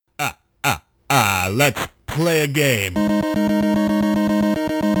Let's play a game.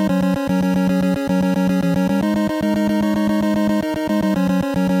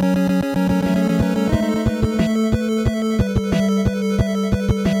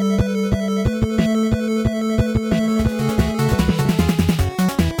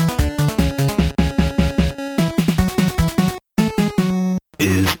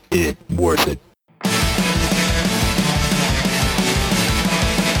 Is it worth it?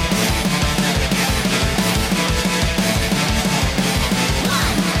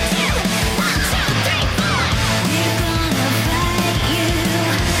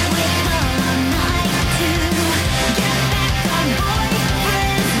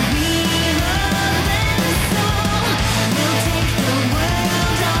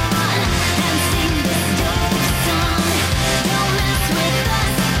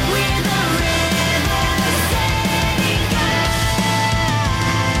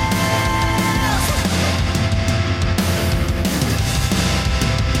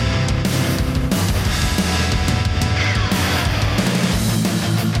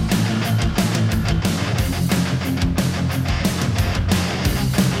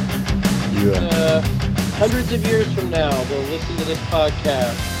 Hundreds of years from now, they'll listen to this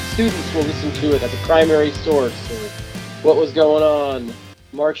podcast. Students will listen to it at the primary source. What was going on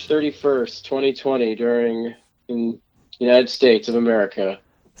March 31st, 2020 in the United States of America.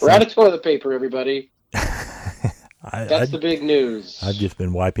 We're out of toilet paper, everybody. That's the big news. I've just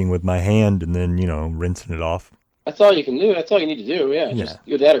been wiping with my hand and then, rinsing it off. That's all you can do. That's all you need to do, yeah. Just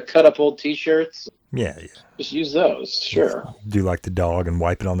do that or cut up old T-shirts. Yeah. Just use those, sure. Just do like the dog and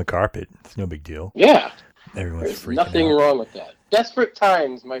wipe it on the carpet. It's no big deal. Yeah. Everyone's freaking nothing out. wrong with that. Desperate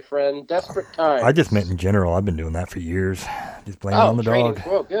times, my friend. Desperate times. I just meant in general. I've been doing that for years. Just blame it on the dog.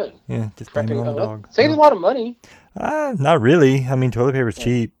 Oh, good. Yeah, just blame it on the dog. Saves a lot of money. Not really. I mean, toilet paper's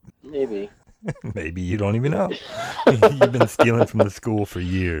cheap. Maybe. Maybe you don't even know. You've been stealing from the school for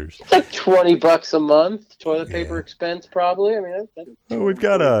years. It's like $20 a month. Toilet paper expense, probably. I mean, we've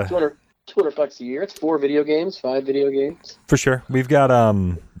got $200 a year. It's 5 video games. For sure. We've got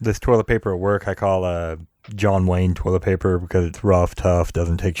this toilet paper at work I call John Wayne toilet paper because it's rough, tough,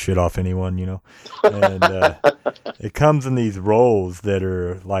 doesn't take shit off anyone, And it comes in these rolls that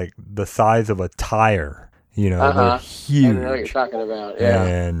are like the size of a tire. They're huge. I know what you're talking about, yeah.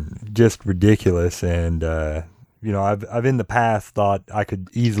 And just ridiculous. And, I've in the past thought I could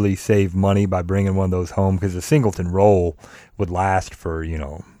easily save money by bringing one of those home because a singleton roll would last for,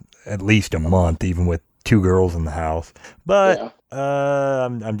 at least a month, even with 2 girls in the house. But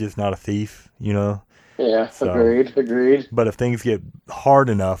I'm just not a thief, Yeah, so, agreed. But if things get hard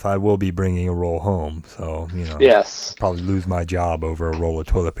enough, I will be bringing a roll home. So, yes. Probably lose my job over a roll of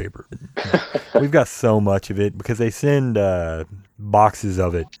toilet paper. We've got so much of it because they send boxes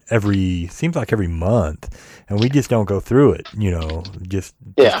of it seems like every month. And we just don't go through it, just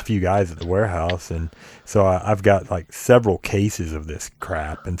a few guys at the warehouse. And so I've got like several cases of this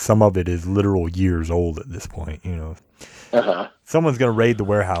crap. And some of it is literal years old at this point, Someone's going to raid the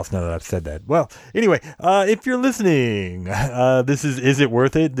warehouse now that I've said that. Well, anyway, if you're listening, this is It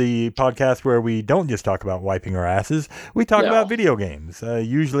Worth It? The podcast where we don't just talk about wiping our asses. We talk about video games.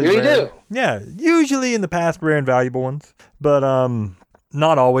 Usually do. Yeah, usually in the past, rare and valuable ones. But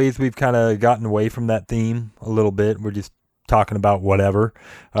not always. We've kind of gotten away from that theme a little bit. We're just talking about whatever.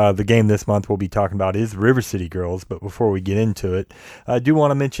 The game this month we'll be talking about is River City Girls. But before we get into it, I do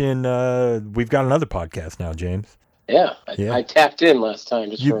want to mention we've got another podcast now, James. Yeah, I tapped in last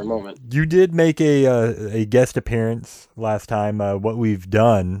time for a moment. You did make a guest appearance last time. What we've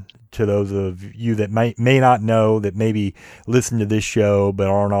done, to those of you that may not know, that maybe listen to this show but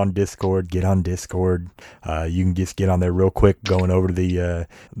aren't on Discord, get on Discord. You can just get on there real quick, going over to the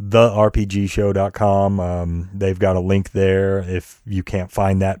therpgshow.com. They've got a link there. If you can't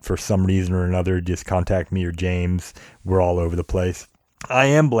find that for some reason or another, just contact me or James. We're all over the place. I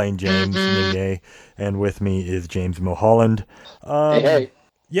am Blaine James Minier, and with me is James Mulholland. Hey.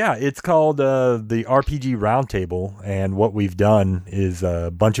 Yeah, it's called the RPG Roundtable, and what we've done is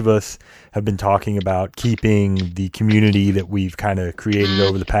a bunch of us have been talking about keeping the community that we've kind of created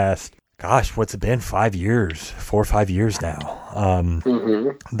over the past, what's it been, 4 or 5 years now.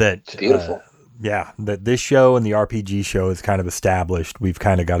 It's beautiful. That this show and the RPG show is kind of established. We've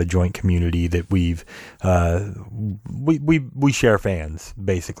kind of got a joint community that we share fans,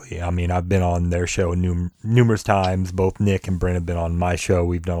 basically. I mean, I've been on their show numerous times. Both Nick and Brent have been on my show.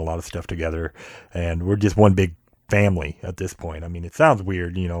 We've done a lot of stuff together, and we're just one big family at this point. I mean, it sounds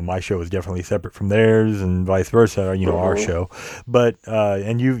weird, my show is definitely separate from theirs and vice versa, our show. But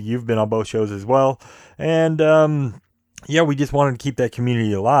and you've been on both shows as well. And yeah, we just wanted to keep that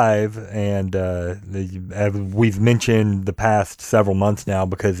community alive, and we've mentioned the past several months now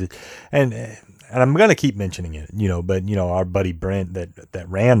because, and I'm gonna keep mentioning it, but our buddy Brent that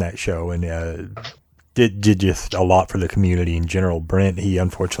ran that show and did just a lot for the community in general. Brent, he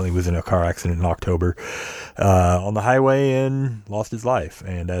unfortunately was in a car accident in October on the highway and lost his life,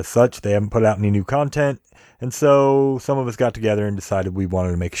 and as such, they haven't put out any new content. And so some of us got together and decided we wanted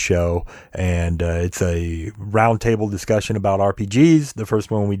to make a show, and it's a roundtable discussion about RPGs. The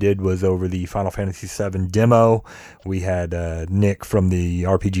first one we did was over the Final Fantasy VII demo. We had Nick from the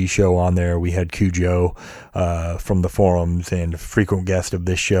RPG show on there. We had Cujo from the forums and frequent guest of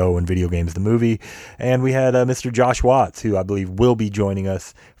this show and Video Games the Movie. And we had Mr. Josh Watts, who I believe will be joining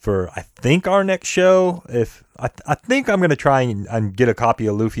us for, I think, our next show. If I think I'm going to try and get a copy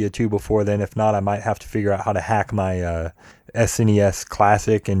of Lufia 2 before then. If not, I might have to figure out how to hack my SNES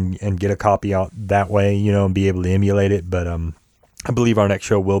Classic and get a copy out that way, and be able to emulate it. But I believe our next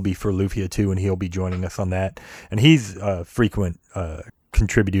show will be for Lufia 2, and he'll be joining us on that. And he's a frequent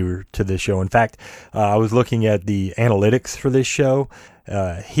contributor to this show. In fact, I was looking at the analytics for this show.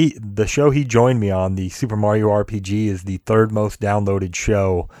 The show he joined me on, the Super Mario RPG, is the third most downloaded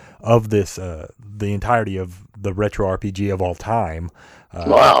show of this, the entirety of the retro RPG of all time.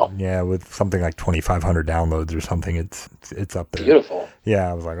 Wow. Yeah, with something like 2,500 downloads or something. It's up there. Beautiful. Yeah,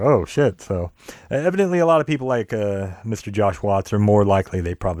 I was like, oh shit. So evidently a lot of people like Mr. Josh Watts, or more likely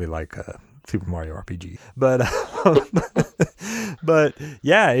they probably like Super Mario RPG. But but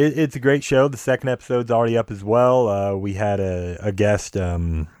yeah, it's a great show. The second episode's already up as well. We had a guest,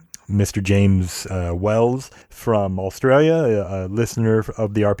 Mr. James Wells from Australia, a listener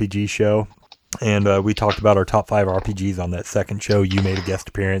of the RPG show. And we talked about our top 5 RPGs on that second show. You made a guest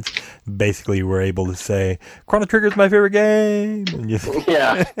appearance. Basically, we're able to say, Chrono Trigger is my favorite game. And just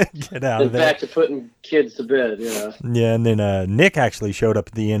get out of there. Back to putting kids to bed, yeah. Yeah, and then Nick actually showed up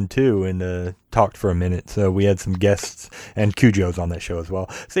at the end, too, and talked for a minute. So we had some guests, and Cujo's on that show as well.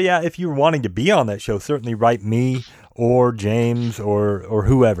 So yeah, if you're wanting to be on that show, certainly write me or James or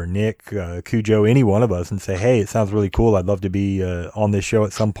whoever, Nick, Cujo, any one of us, and say, hey, it sounds really cool. I'd love to be on this show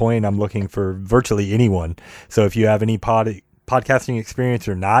at some point. I'm looking for virtually anyone. So if you have any podcasting experience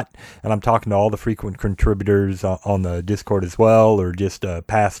or not, and I'm talking to all the frequent contributors on the Discord as well, or just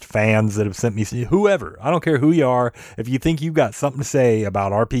past fans that have sent me, whoever, I don't care who you are. If you think you've got something to say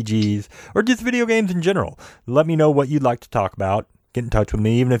about RPGs or just video games in general, let me know what you'd like to talk about. Get in touch with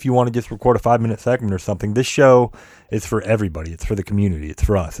me, even if you want to just record a 5-minute segment or something. This show is for everybody. It's for the community. It's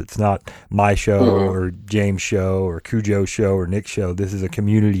for us. It's not my show or James' show or Cujo's show or Nick's show. This is a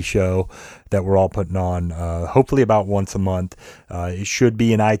community show that we're all putting on, hopefully about once a month. It should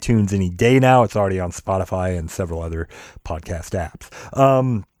be in iTunes any day now. It's already on Spotify and several other podcast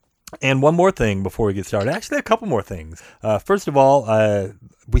apps. And one more thing before we get started. Actually, a couple more things. First of all,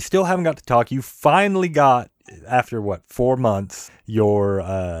 we still haven't got to talk. You finally got, after 4 months, your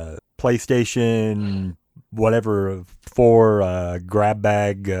PlayStation whatever 4 grab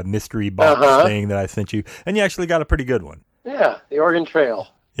bag mystery box thing that I sent you, and you actually got a pretty good one. Yeah, the Oregon Trail.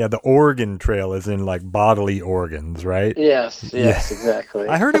 Yeah, the Oregon Trail is in like bodily organs, right? Yes, exactly.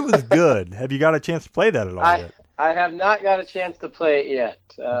 I heard it was good. Have you got a chance to play that at all yet? I have not got a chance to play it yet.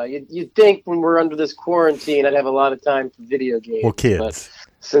 You'd think when we're under this quarantine, I'd have a lot of time for video games. Well, kids. But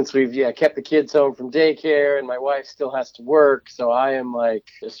since we've kept the kids home from daycare and my wife still has to work, so I am like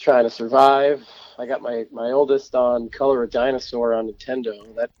just trying to survive. I got my oldest on Color a Dinosaur on Nintendo.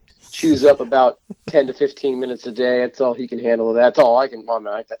 That chews up about 10 to 15 minutes a day. That's all he can handle. That's all I can. Well,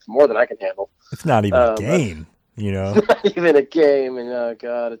 that's more than I can handle. It's not even a game, It's not even a game, and oh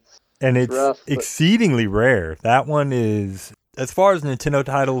god, it's rough, exceedingly rare. That one is, as far as Nintendo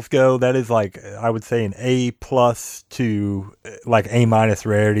titles go, that is like, I would say, an A+ to like A-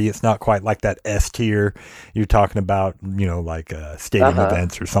 rarity. It's not quite like that S tier you're talking about, like stadium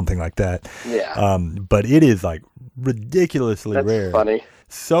events or something like that. Yeah. But it is like ridiculously rare. That's funny.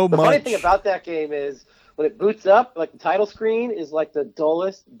 So the much. The funny thing about that game is when it boots up, like the title screen is like the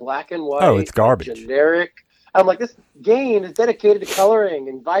dullest black and white. Oh, it's garbage. Generic. I'm like, this game is dedicated to coloring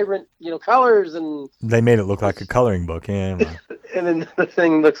and vibrant, colors, and they made it look like a coloring book, yeah. And then the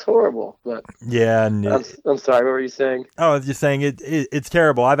thing looks horrible. But yeah, and I'm sorry. What were you saying? Oh, I was just saying it's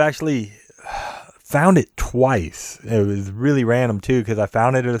terrible. I've actually found it twice. It was really random too, because I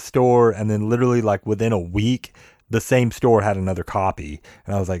found it at a store, and then literally like within a week, the same store had another copy,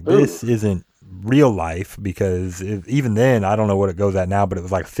 and I was like, this isn't real life, because even then, I don't know what it goes at now, but it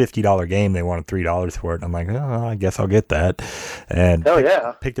was like a $50 game. They wanted $3 for it, and I'm like, oh, I guess I'll get that. And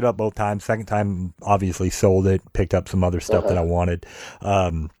picked it up both times. Second time, obviously sold it, picked up some other stuff that I wanted.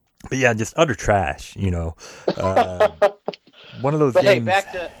 But yeah, just utter trash, you know. One of those But hey, games.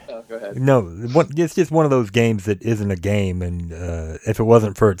 back to. Oh, go ahead. No, it's just one of those games that isn't a game, and if it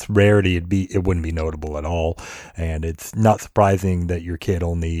wasn't for its rarity, it wouldn't be notable at all. And it's not surprising that your kid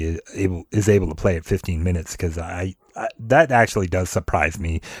only is able to play it 15 minutes, because that actually does surprise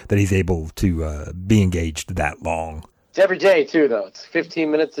me that he's able to be engaged that long. It's every day too, though. It's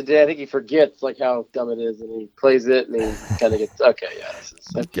 15 minutes a day. I think he forgets like how dumb it is, and he plays it, and he kind of gets okay.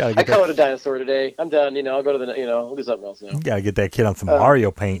 Yeah, I colored a dinosaur today. I'm done. I'll go to the. I'll do something else now. You gotta get that kid on some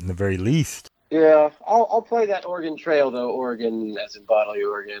Mario Paint in the very least. Yeah, I'll play that Oregon Trail though. Oregon, as in bodily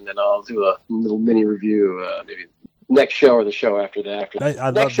Oregon, and I'll do a little mini review maybe next show or the show after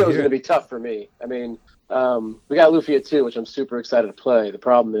that. Next show is going to be tough for me. I mean. We got Lufia 2, which I'm super excited to play. The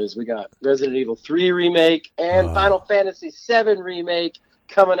problem is we got Resident Evil 3 remake and Final Fantasy 7 remake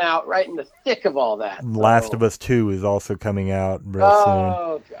coming out right in the thick of all that. Last of Us 2 is also coming out real soon.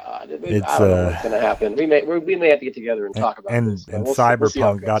 Oh God, I don't know what's going to happen. We may have to get together and talk about this. And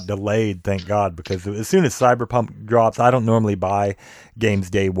Cyberpunk got delayed, thank God, because as soon as Cyberpunk drops, I don't normally buy games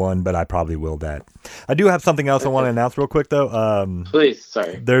day one, but I probably will that. I do have something else I want to announce real quick though. Please,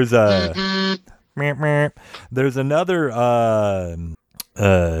 sorry. There's another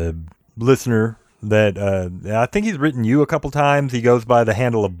listener that I think he's written you a couple times. He goes by the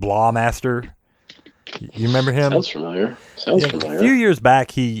handle of Blawmaster. You remember him? Sounds familiar. A few years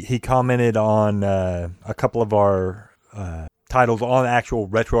back, he commented on a couple of our titles on actual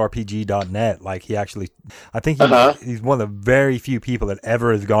RetroRPG.net. Like he actually, I think he's one of the very few people that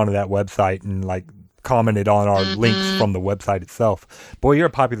ever has gone to that website and like commented on our links from the website itself. Boy, you're a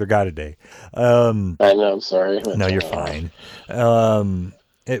popular guy today. I know, I'm sorry. No, you're fine.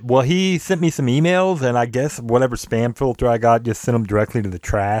 Well, he sent me some emails, and I guess whatever spam filter I got just sent them directly to the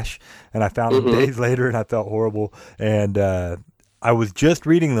trash, and I found them days later, and I felt horrible. And I was just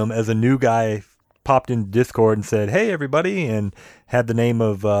reading them as a new guy popped into Discord and said, "Hey, everybody," and had the name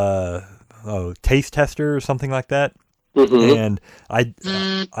of Taste Tester or something like that. And I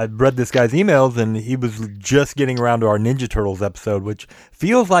read this guy's emails, and he was just getting around to our Ninja Turtles episode, which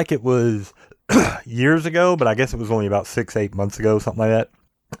feels like it was years ago, but I guess it was only about 6-8 months ago, something like that.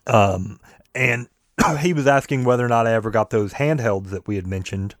 And he was asking whether or not I ever got those handhelds that we had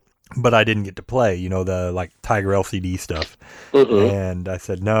mentioned, but I didn't get to play, the like Tiger LCD stuff. And I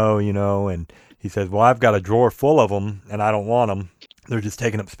said no, and he said, well, I've got a drawer full of them, and I don't want them. They're just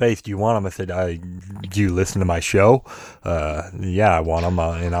taking up space. Do you want them? I said, do you listen to my show? Yeah, I want them,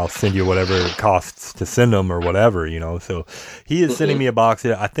 and I'll send you whatever it costs to send them or whatever, So he is sending me a box.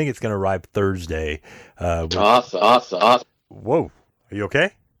 I think it's going to arrive Thursday. Awesome. Whoa. Are you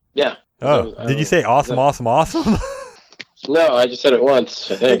okay? Yeah. Oh, did you say awesome? No, I just said it once,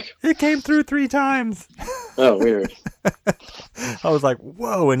 I think. It came through 3 times. Oh, weird. I was like,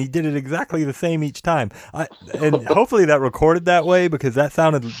 whoa, and he did it exactly the same each time. And hopefully that recorded that way, because that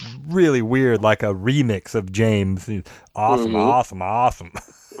sounded really weird, like a remix of James. Awesome. I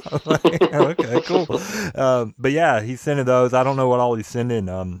was like, okay, cool. But yeah, he's sending those. I don't know what all he's sending.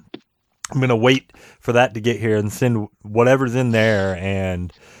 I'm going to wait for that to get here and send whatever's in there,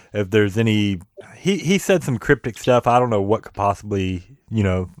 and if there's any, he said some cryptic stuff. I don't know what could possibly,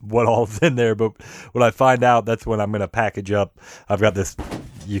 what all's in there, but when I find out, that's when I'm going to package up. I've got this,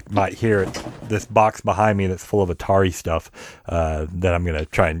 you might hear it, this box behind me that's full of Atari stuff that I'm going to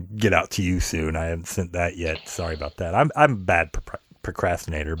try and get out to you soon. I haven't sent that yet. Sorry about that. I'm a bad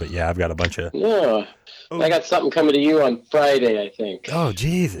procrastinator, but yeah, I've got a bunch of... Yeah. I got something coming to you on Friday, I think. Oh,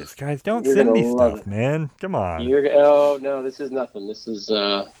 Jesus. Guys, don't send me stuff, man. Come on. Oh, no, this is nothing. This is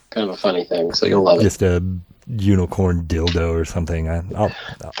kind of a funny thing, so you'll love it. Just a unicorn dildo or something. I'll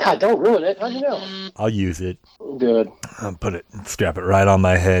God, don't ruin it. How'd you know? I'll use it. Good. I'll strap it right on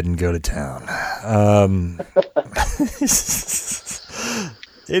my head and go to town.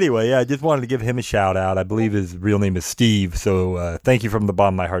 Anyway, yeah, I just wanted to give him a shout out. I believe his real name is Steve. So thank you from the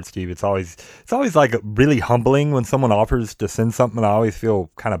bottom of my heart, Steve. It's always like really humbling when someone offers to send something. I always feel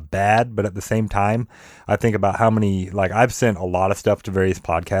kind of bad, but at the same time, I think about how many, like, I've sent a lot of stuff to various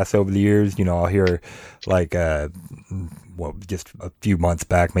podcasts over the years. I'll hear like, just a few months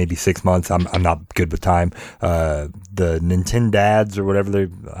back, maybe 6 months. I'm not good with time. The Nintendads or whatever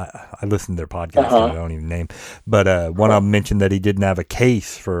I listen to their podcast. I don't even name, but one of them mentioned that he didn't have a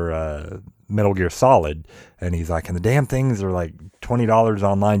case for Metal Gear Solid, and he's like, and the damn things are like $20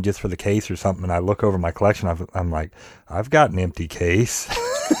 online just for the case or something. And I look over my collection. I'm like, I've got an empty case.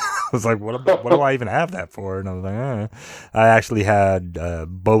 I was like, what do I even have that for? And I was like, I actually had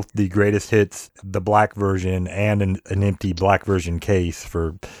both the greatest hits, the black version, and an empty black version case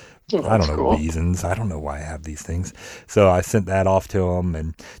for Oh, I don't that's know cool. reasons. I don't know why I have these things. So I sent that off to him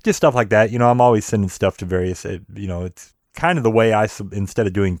and just stuff like that. I'm always sending stuff to various, it's kind of the way instead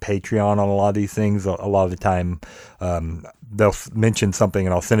of doing Patreon on a lot of these things, a lot of the time, they'll mention something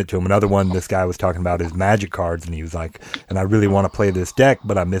and I'll send it to him. Another one, this guy was talking about his Magic cards and he was like, and I really want to play this deck,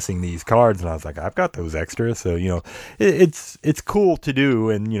 but I'm missing these cards. And I was like, I've got those extras. So, it's cool to do.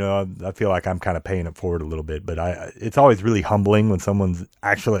 And, I feel like I'm kind of paying it forward a little bit, but it's always really humbling when someone's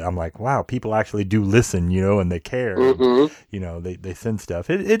actually, I'm like, wow, people actually do listen, and they care. Mm-hmm. And, they send stuff.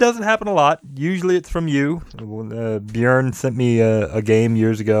 It doesn't happen a lot. Usually it's from you. Bjorn sent me a game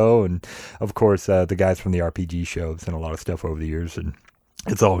years ago. And of course, the guys from the RPG show have sent a lot of stuff over the years, and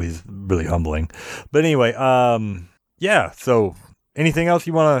it's always really humbling. But anyway, yeah. So, anything else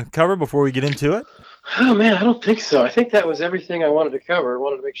you want to cover before we get into it? Oh man, I don't think so. I think that was everything I wanted to cover. I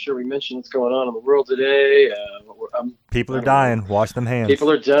wanted to make sure we mentioned what's going on in the world today. People are dying. Wash them hands. People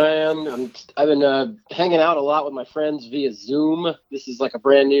are dying. I've been hanging out a lot with my friends via Zoom. This is like a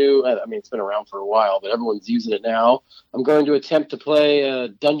brand new. I mean, it's been around for a while, but everyone's using it now. I'm going to attempt to play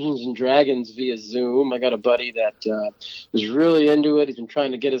Dungeons and Dragons via Zoom. I got a buddy that was really into it. He's been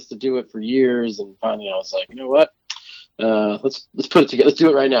trying to get us to do it for years, and finally, I was like, you know what? Let's put it together. Let's do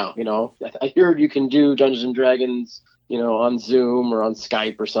it right now. I heard you can do Dungeons and Dragons, on Zoom or on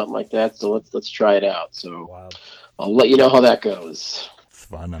Skype or something like that. So let's try it out. So Wow. I'll let you know how that goes. It's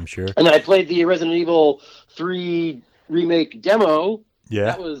fun, I'm sure. And then I played the Resident Evil 3 remake demo. Yeah.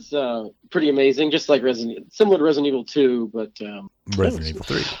 That was pretty amazing, just like similar to Resident Evil 2, but Resident Evil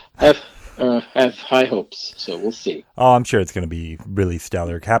 3. I have high hopes, so we'll see. Oh, I'm sure it's going to be really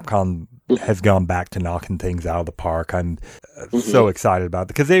stellar. Capcom has gone back to knocking things out of the park. I'm so excited about it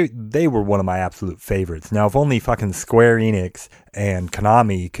because they were one of my absolute favorites. Now, if only fucking Square Enix and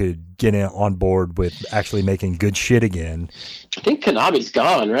Konami could get on board with actually making good shit again. I think Konami's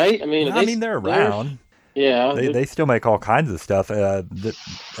gone, right? I mean, they're around. Yeah. They still make all kinds of stuff.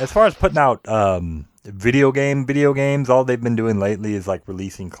 As far as putting out video games, all they've been doing lately is like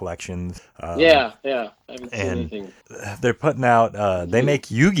releasing collections. Yeah. I haven't seen anything. They're putting out, they make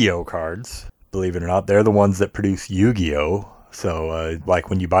Yu-Gi-Oh cards, believe it or not. They're the ones that produce Yu-Gi-Oh! So, like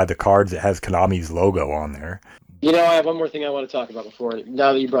when you buy the cards, it has Konami's logo on there. I have one more thing I want to talk about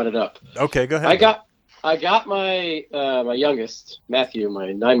now that you brought it up. Okay, go ahead. I got my my youngest, Matthew, my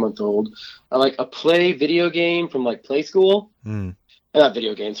 9-month-old, a play video game from Play School. Not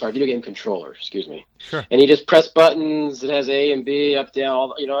video game, sorry, video game controller, excuse me. Sure. And you just press buttons. It has A and B, up,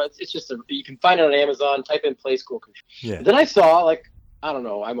 down. It's just you can find it on Amazon. Type in Play School controller. Yeah. Then I saw I don't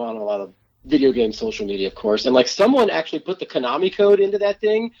know. I'm on a lot of video game social media, of course, and someone actually put the Konami code into that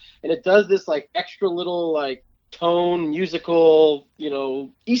thing, and it does this extra little tone musical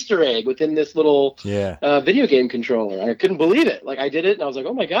Easter egg within this little video game controller. I couldn't believe it. I did it and I was like,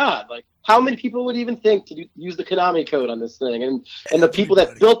 oh my god, how many people would even think to use the Konami code on this thing? And the people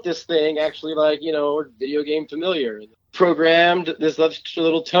that built this thing actually are video game familiar and programmed this extra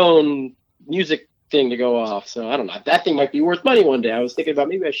little tone music thing to go off. So I don't know. That thing might be worth money one day. I was thinking about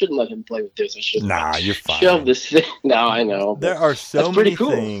maybe I shouldn't let him play with this. I should. Nah, you're fine. Shove this thing. No, I know. There are so many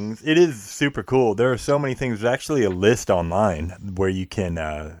cool things. It is super cool. There are so many things. There's actually a list online where you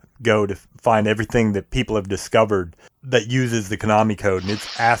can go to find everything that people have discovered that uses the Konami code, and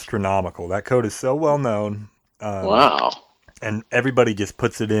it's astronomical. That code is so well known. Wow. And everybody just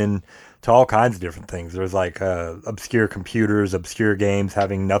puts it in to all kinds of different things. There's obscure computers, obscure games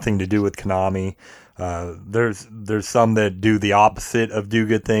having nothing to do with Konami. There's some that do the opposite of do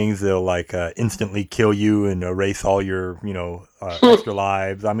good things. They'll instantly kill you and erase all your extra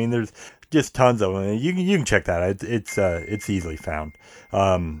lives. I mean, there's just tons of them. You can check that out. It's easily found.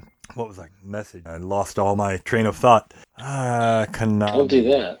 What was that message? I lost all my train of thought. Konami. Don't do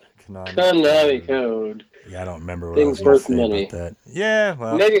that. Konami code. Yeah, I don't remember what Things I was worth going to say money. about that. Yeah,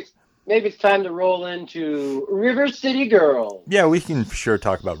 well. Maybe it's time to roll into River City Girls. Yeah, we can sure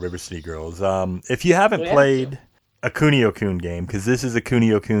talk about River City Girls. If you haven't played a Kunio-kun game, because this is a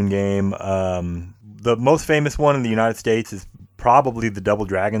Kunio-kun game, the most famous one in the United States is probably the Double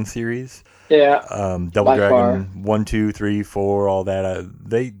Dragon series. Yeah. Double Dragon 1, 2, 3, 4, all that.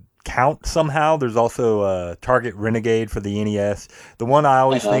 They count somehow. There's also Target Renegade for the NES. The one I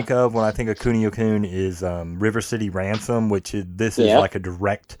always think of when I think of Kunio-kun is River City Ransom, which is like a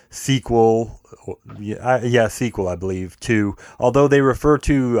direct sequel. Sequel, I believe, to, although they refer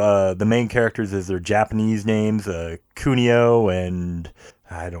to the main characters as their Japanese names, Kunio and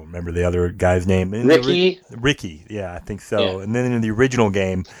I don't remember the other guy's name. Ricky, yeah, I think so. Yeah. And then in the original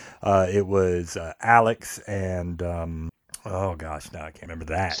game, it was Alex and oh gosh, now I can't remember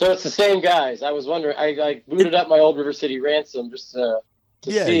that. So it's the same guys. I was wondering. I booted up my old River City Ransom just to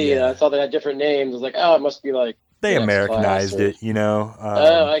to Yeah, see. yeah. I saw they had different names. I was like, oh, it must be like They the next Americanized class or- it, you know.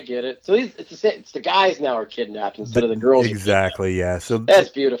 Oh, I get it. So it's the guys now are kidnapped instead of the girls. Exactly, yeah. So That's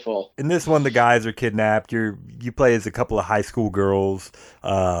beautiful. in this one, the guys are kidnapped. You play as a couple of high school girls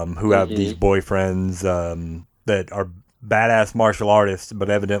who have these boyfriends that are badass martial artists, but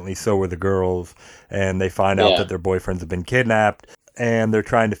evidently so are the girls. And they find out that their boyfriends have been kidnapped, and they're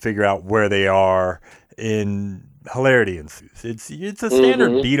trying to figure out where they are. In hilarity ensues. It's a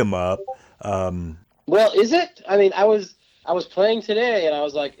standard beat 'em up. Well, is it? I mean, I was playing today, and I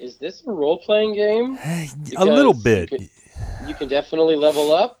was like, "Is this a role-playing game?" A little bit. You can definitely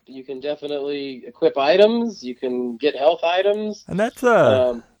level up. You can definitely equip items. You can get health items. And that's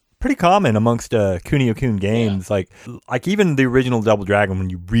pretty common amongst Kunio-kun games. Like even the original Double Dragon, when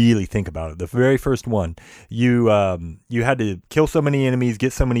you really think about it, the very first one, you had to kill so many enemies,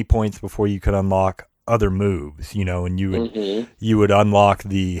 get so many points before you could unlock other moves, you know, and you would unlock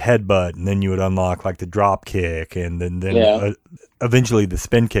the headbutt, and then you would unlock like the drop kick, and then eventually the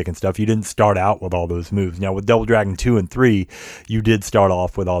spin kick and stuff. You didn't start out with all those moves. Now with Double Dragon 2 and 3, you did start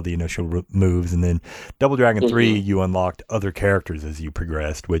off with all the initial moves, and then Double Dragon 3, you unlocked other characters as you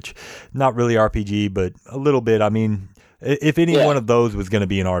progressed, which not really RPG, but a little bit. I mean, if any one of those was going to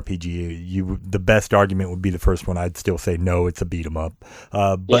be an RPG, the best argument would be the first one. I'd still say no, it's a beat 'em up.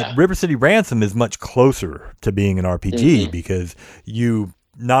 But River City Ransom is much closer to being an RPG because you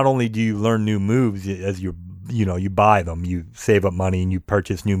not only do you learn new moves as you buy them, you save up money and you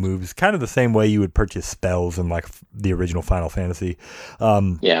purchase new moves, kind of the same way you would purchase spells in like the original Final Fantasy.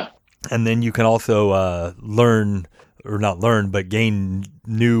 And then you can also gain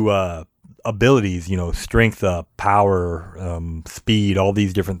new abilities, you know, strength up, power, speed, all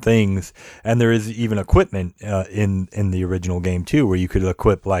these different things. And there is even equipment in the original game too, where you could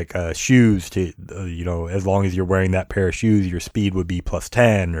equip like shoes to, as long as you're wearing that pair of shoes, your speed would be plus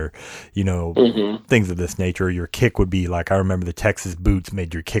 10, or, things of this nature. Your kick would be like, I remember the Texas boots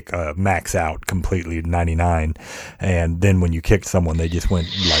made your kick max out completely to 99. And then when you kicked someone, they just went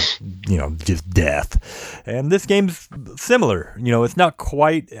like, just death. And this game's similar. It's not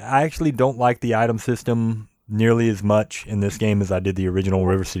quite, I actually don't like the item system nearly as much in this game as I did the original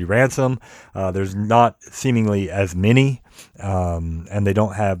River City Ransom. There's not seemingly as many, and they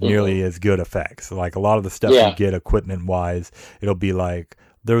don't have nearly as good effects. Like a lot of the stuff you get equipment wise, it'll be like,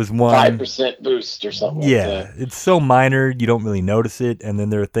 there was one 5% boost or something. Yeah, like that. It's so minor you don't really notice it. And then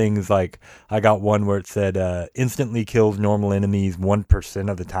there are things like, I got one where it said instantly kills normal enemies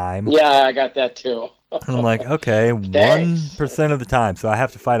 1% of the time. Yeah, I got that too. And I'm like, okay, 1% of the time. So I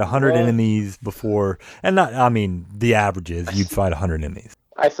have to fight 100 enemies before, and the average is you'd fight 100 enemies.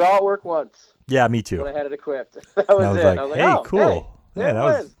 I saw it work once. Yeah, me too. When I had it equipped. That was I was it. like, I was hey, like, oh, cool. Hey, yeah,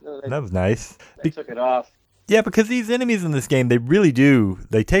 that was nice. They took it off. Yeah, because these enemies in this game, they really do,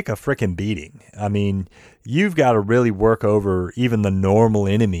 they take a frickin' beating. I mean, you've got to really work over even the normal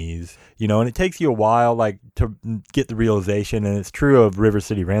enemies, and it takes you a while, like, to get the realization, and it's true of River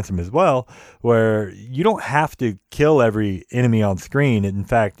City Ransom as well, where you don't have to kill every enemy on screen. In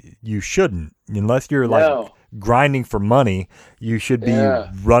fact, you shouldn't, unless you're, like, grinding for money. You should be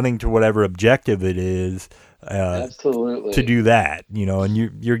running to whatever objective it is. Absolutely. To do that, and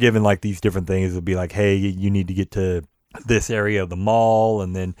you're given like these different things. It'll be like, hey, you need to get to this area of the mall,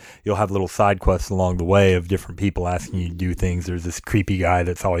 and then you'll have little side quests along the way of different people asking you to do things. There's this creepy guy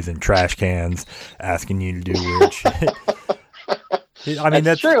that's always in trash cans asking you to do weird shit.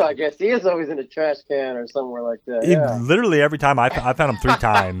 That's true. I guess he is always in a trash can or somewhere like that. Yeah. Literally every time I found him 3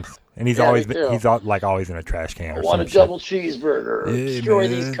 times, and he's always in a trash can. I want a double cheeseburger. Destroy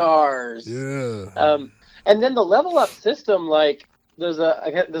these cars. Yeah. And then the level up system, like there's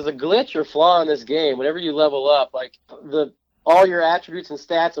a glitch or flaw in this game. Whenever you level up, like all your attributes and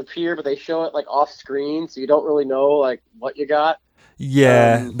stats appear, but they show it like off screen, so you don't really know like what you got.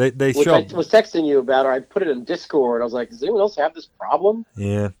 Yeah, they show. I was texting you about, or I put it in Discord. I was like, does anyone else have this problem?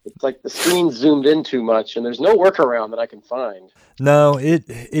 Yeah. It's like the screen zoomed in too much, and there's no workaround that I can find. No,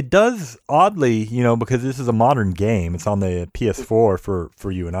 it does oddly, because this is a modern game. It's on the PS4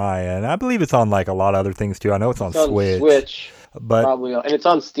 for you and I believe it's on like a lot of other things too. I know it's on Switch. But probably, and it's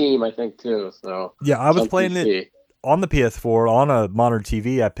on Steam, I think too. So yeah, I was playing it on the PS4 on a modern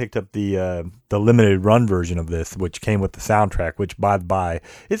TV. I picked up the limited run version of this, which came with the soundtrack. Which, by the by,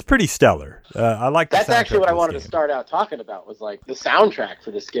 is pretty stellar. I like. That's actually what I wanted to start out talking about. Was like the soundtrack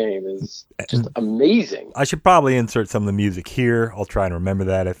for this game is just amazing. I should probably insert some of the music here. I'll try and remember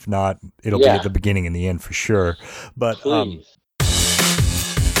that. If not, it'll be at the beginning and the end for sure. But please.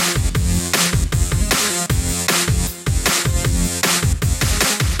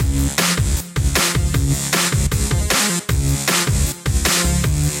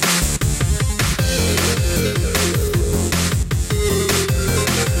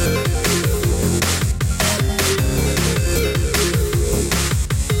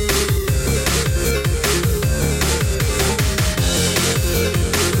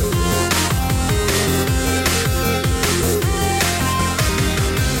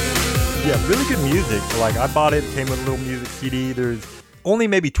 music. Like, I bought it, came with a little music CD. There's only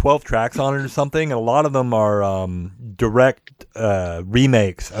maybe 12 tracks on it or something, and a lot of them are direct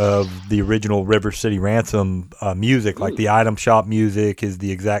remakes of the original River City Ransom music. Like the item shop music is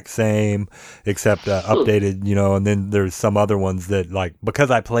the exact same, except updated, and then there's some other ones that, like, because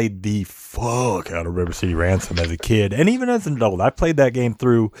I played the fuck out of River City Ransom as a kid, and even as an adult, I played that game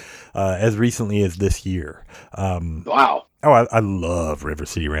through as recently as this year. Wow. Oh, I love River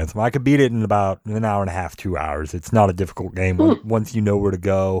City Ransom. I could beat it in about an hour and a half, 2 hours. It's not a difficult game once you know where to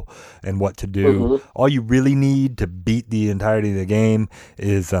go and what to do. All you really need to beat the entirety of the game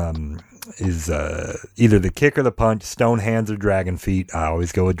is either the kick or the punch, stone hands or dragon feet. I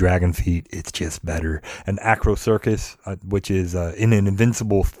always go with dragon feet. It's just better. And Acro Circus, which is an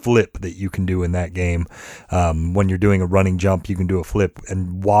invincible flip that you can do in that game. When you're doing a running jump, you can do a flip.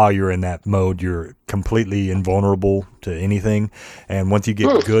 And while you're in that mode, you're completely invulnerable to anything. And once you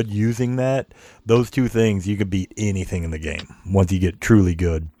get good using that, those two things, you could beat anything in the game once you get truly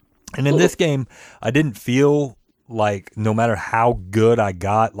good. And in this game, I didn't feel like no matter how good I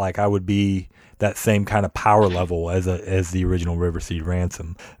got, like I would be that same kind of power level as the original River City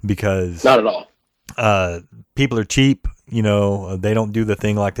Ransom, because not at all. People are cheap, they don't do the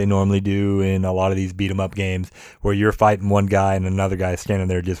thing like they normally do in a lot of these beat 'em up games where you're fighting one guy and another guy is standing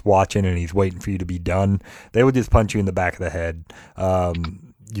there just watching and he's waiting for you to be done. They would just punch you in the back of the head.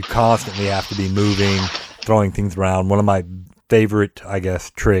 You constantly have to be moving, throwing things around. One of my favorite, I guess,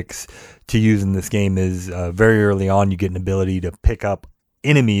 tricks to use in this game is very early on you get an ability to pick up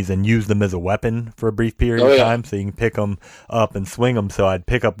enemies and use them as a weapon for a brief period of time, so you can pick them up and swing them. So I'd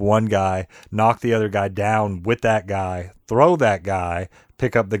pick up one guy, knock the other guy down with that guy, throw that guy,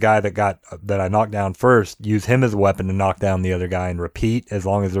 pick up the guy that I knocked down first, use him as a weapon to knock down the other guy, and repeat. As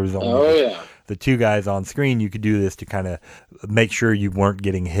long as there was only the two guys on screen, you could do this to kind of make sure you weren't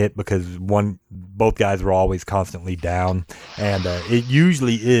getting hit, because both guys were always constantly down. And it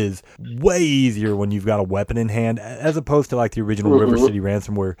usually is way easier when you've got a weapon in hand, as opposed to like the original River City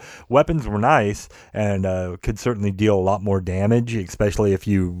Ransom, where weapons were nice and could certainly deal a lot more damage, especially if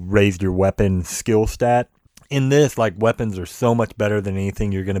you raised your weapon skill stat. In this, like, weapons are so much better than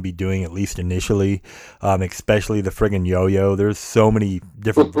anything you're going to be doing, at least initially, especially the friggin' yo-yo. There's so many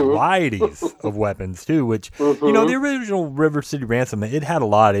different varieties of weapons, too, which, the original River City Ransom, it had a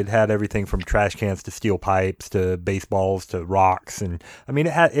lot. It had everything from trash cans to steel pipes to baseballs to rocks. And, I mean,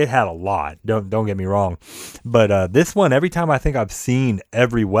 it had a lot. Don't get me wrong. But this one, every time I think I've seen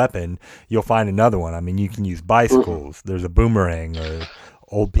every weapon, you'll find another one. I mean, you can use bicycles. There's a boomerang or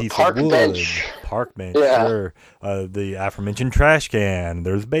old piece of wood, park bench, sure. The aforementioned trash can.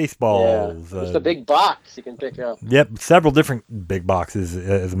 There's baseballs. There's the big box you can pick up. Yep, several different big boxes.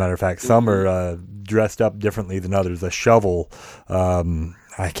 As a matter of fact, some are dressed up differently than others. A shovel.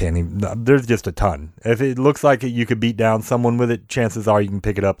 I can't even. There's just a ton. If it looks like you could beat down someone with it, chances are you can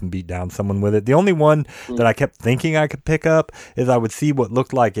pick it up and beat down someone with it. The only one that I kept thinking I could pick up is I would see what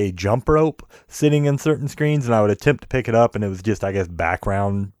looked like a jump rope sitting in certain screens, and I would attempt to pick it up, and it was just, I guess,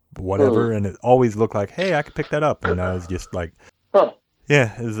 background whatever, and it always looked like, hey, I could pick that up, and I was just like,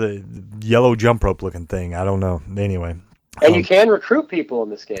 yeah, it was a yellow jump rope looking thing. I don't know. Anyway. And you can recruit people in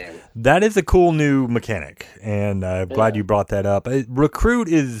this game. That is a cool new mechanic, and I'm glad you brought that up. Recruit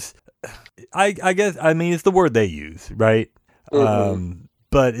is, I guess, I mean, it's the word they use, right?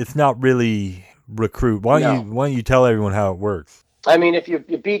 But it's not really recruit. Why don't you tell everyone how it works? I mean, if you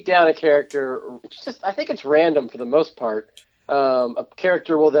beat down a character, I think it's random for the most part. A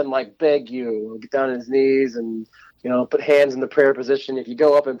character will then beg you, get down on his knees and put hands in the prayer position. If you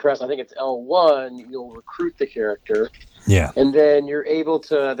go up and press, I think it's L1, you'll recruit the character. Yeah. And then you're able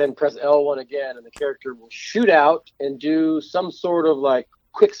to then press L1 again, and the character will shoot out and do some sort of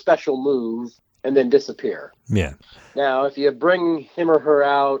quick special move and then disappear. Yeah. Now, if you bring him or her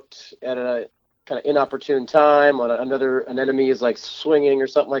out at a kind of inopportune time when an enemy is swinging or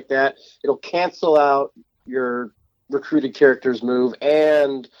something like that, it'll cancel out your recruited character's move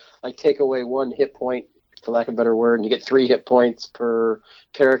and take away 1 hit point, for lack of a better word, and you get 3 hit points per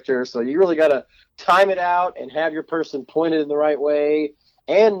character. So you really got to time it out and have your person pointed in the right way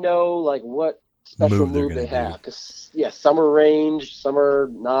and know what special move they have. Because some are ranged, some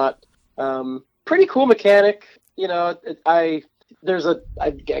are not. Pretty cool mechanic. I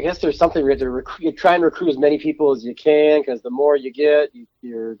guess there's something where you try and recruit as many people as you can, because the more you get,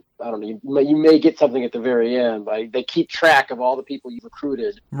 you may get something at the very end. But they keep track of all the people you've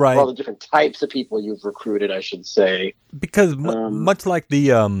recruited, right? All the different types of people you've recruited, I should say. Because much like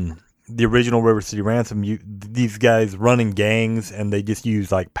the original River City Ransom, these guys run in gangs, and they just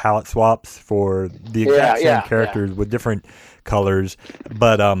use palette swaps for the exact same characters with different colors.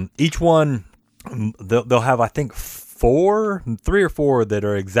 But each one they'll have, I think, 3 or 4 that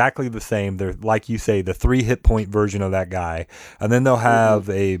are exactly the same. They're, like you say, the 3 hit point version of that guy, and then they'll have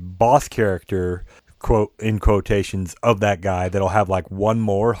a boss character, quote in quotations, of that guy that'll have like 1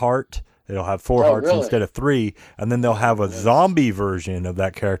 more heart. It'll have 4 hearts really? instead of 3, and then they'll have a zombie version of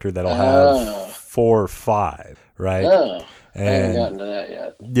that character that'll have 4 or 5, right? Oh, I And haven't gotten to that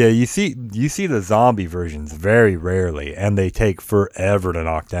yet. yeah, you see the zombie versions very rarely, and they take forever to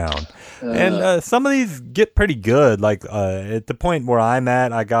knock down. And some of these get pretty good. Like at the point where I'm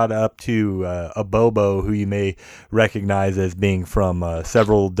at, I got up to a Bobo, who you may recognize as being from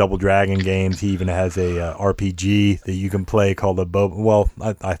several Double Dragon games. He even has a RPG that you can play called a Bobo. Well,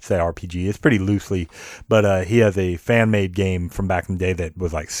 I say RPG. It's pretty loosely, but he has a fan-made game from back in the day that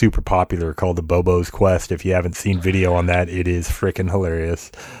was like super popular called the Bobo's Quest. If you haven't seen video on that, it is freaking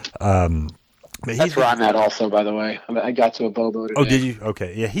hilarious. But That's where I'm at also, by the way. I got to a Bobo today. Oh, did you?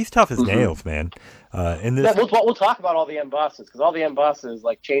 Okay. Yeah, he's tough as nails, man. In this, Yeah, we'll talk about all the end bosses, because all the end bosses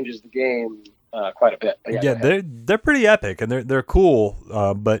like changes the game quite a bit. But yeah, they're pretty epic, and they're cool,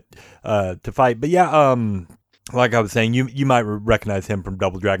 but to fight. But yeah, like I was saying, you might recognize him from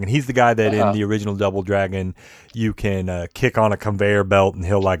Double Dragon. He's the guy that in the original Double Dragon, you can kick on a conveyor belt and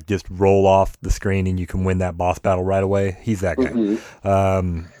he'll like just roll off the screen and you can win that boss battle right away. He's that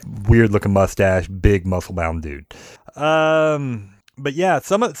guy. Weird looking mustache, big muscle bound dude. But yeah,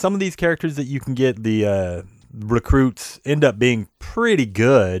 some of these characters that you can get, the recruits, end up being pretty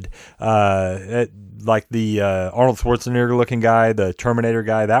good. Like the Arnold Schwarzenegger looking guy, the Terminator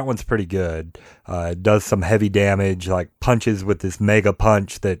guy, that one's pretty good. Does some heavy damage, like punches with this mega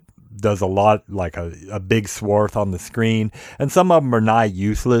punch that does a lot, like a big swath on the screen. And some of them are nigh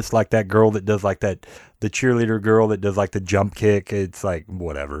useless, like that girl that does like that, the cheerleader girl that does like the jump kick. It's like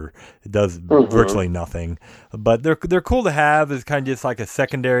whatever, it does virtually nothing, but they're cool to have as kind of just like a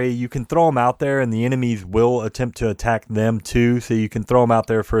secondary. You can throw them out there and the enemies will attempt to attack them too, so you can throw them out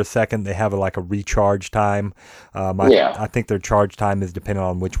there for a second. They have like a recharge time. I think their charge time is dependent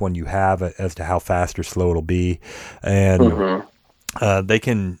on which one you have as to how fast or slow it'll be. And they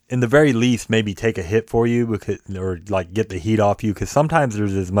can, in the very least, maybe take a hit for you, or like get the heat off you, because sometimes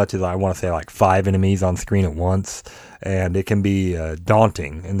there's as much as, I want to say, like 5 enemies on screen at once, and it can be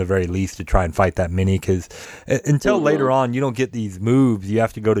daunting in the very least to try and fight that many, because until later on you don't get these moves. You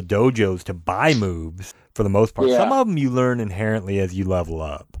have to go to dojos to buy moves for the most part. Some of them you learn inherently as you level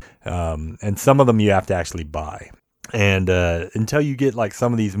up, and some of them you have to actually buy. And until you get like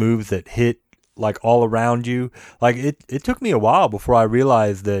some of these moves that hit like all around you, like it took me a while before I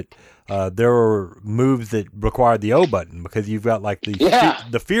realized that there were moves that required the O button, because you've got like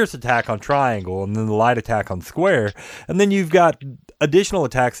the fierce attack on triangle, and then the light attack on square, and then you've got additional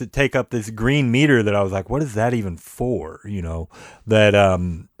attacks that take up this green meter that I was like, what is that even for? You know, that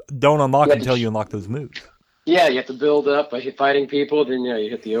don't unlock until you unlock those moves. Yeah, you have to build up by fighting people, then you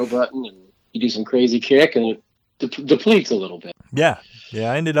hit the O button and you do some crazy kick and it depletes a little bit. Yeah,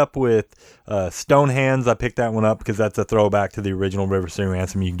 I ended up with Stone Hands. I picked that one up because that's a throwback to the original River City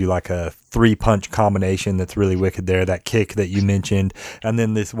Ransom. You can do like a 3-punch combination that's really wicked there, that kick that you mentioned. And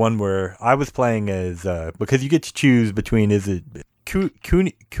then this one where I was playing as, because you get to choose between, is it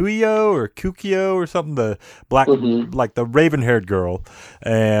Kuyo or Kukio or something, the black, like the raven-haired girl,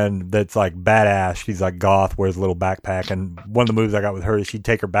 and that's like badass. She's like goth, wears a little backpack, and one of the moves I got with her is she'd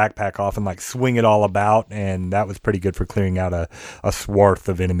take her backpack off and like swing it all about, and that was pretty good for clearing out a swath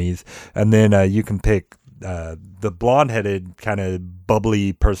of enemies. And then you can pick the blonde-headed, kind of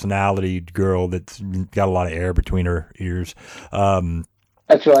bubbly personality girl that's got a lot of air between her ears.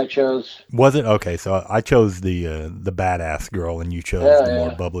 That's what I chose. Was it? Okay, so I chose the badass girl, and you chose the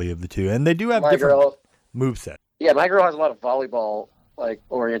more bubbly of the two. And they do have different moveset. Yeah, my girl has a lot of volleyball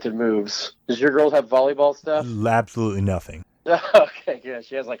oriented moves. Does your girl have volleyball stuff? Absolutely nothing. Okay, good.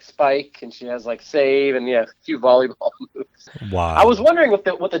 She has like spike, and she has like save, and a few volleyball moves. Wow. I was wondering what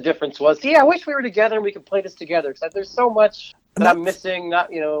the difference was. See, I wish we were together and we could play this together, because there's so much that I'm missing. Not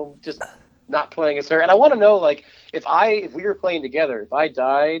just not playing as her, and I want to know, like, if we were playing together, if I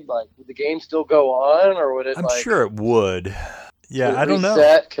died, like, would the game still go on, or would it? I'm sure it would. Yeah, I don't know.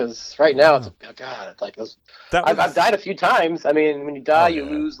 Because right now it's like those. I've died a few times. I mean, when you die, you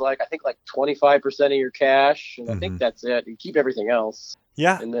lose I think 25% of your cash, and I think that's it. You keep everything else.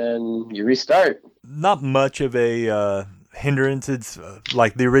 Yeah, and then you restart. Not much of a hindrance. It's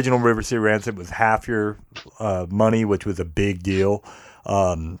like the original River City Ransom was half your money, which was a big deal.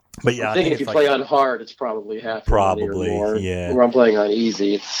 But yeah, I I think think if you it's play like on hard, it's probably half or probably, more. yeah. Where I'm playing on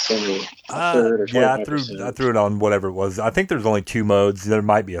easy, it's only a third or Yeah, 25%. I threw it on whatever it was. I think there's only 2 modes. There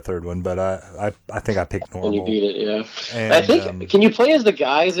might be a third one, but I think I picked And you normal. beat it, yeah. I And think, can you play as the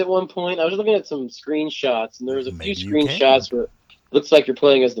guys at one point? I was looking at some screenshots, and there was a few maybe you can. screenshots where it looks like you're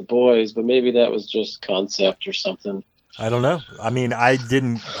playing as the boys, but maybe that was just concept or something. I don't know. I mean, I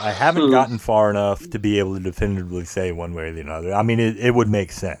haven't Hmm. gotten far enough to be able to definitively say one way or the other. I mean, it would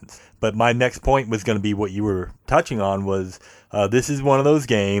make sense. But my next point was going to be what you were touching on was this is one of those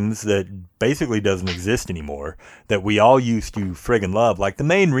games that basically doesn't exist anymore that we all used to friggin' love. Like the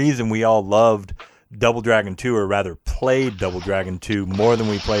main reason we all loved Double Dragon 2, or rather played Double Dragon 2 more than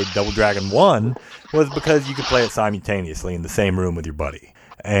we played Double Dragon 1, was because you could play it simultaneously in the same room with your buddy.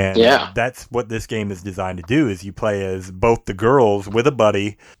 And Yeah. that's what this game is designed to do is you play as both the girls with a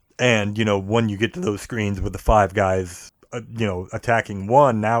buddy, and when you get to those screens with the five guys attacking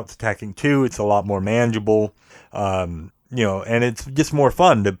one, now it's attacking two, it's a lot more manageable. And it's just more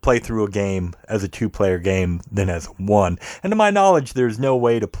fun to play through a game as a two-player game than as one. And to my knowledge, there's no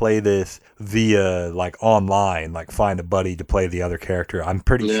way to play this via like online, like find a buddy to play the other character. I'm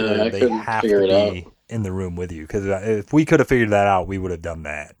pretty Yeah, sure I they couldn't have figure to it out. be in the room with you, because if we could have figured that out, we would have done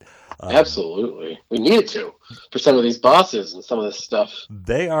that. Absolutely. We needed to for some of these bosses and some of this stuff.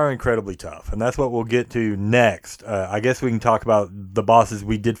 They are incredibly tough, and that's what we'll get to next. I guess we can talk about the bosses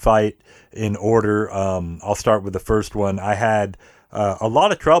we did fight in order. I'll start with the first one. I had a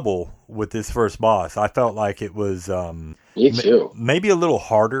lot of trouble with this first boss. I felt like it was Me too. maybe a little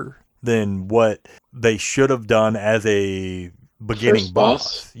harder than what they should have done as a beginning First boss.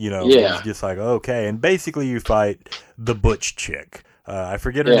 boss? It Yeah. was just like, okay. And basically you fight the butch chick. I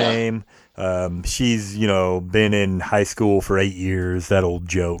forget her Yeah. name. She's, been in high school for 8 years, that old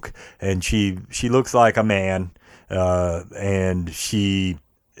joke. And she looks like a man. And she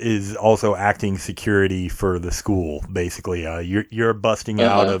is also acting security for the school, basically. You're busting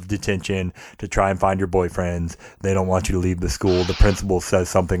out of detention to try and find your boyfriends. They don't want you to leave the school. The principal says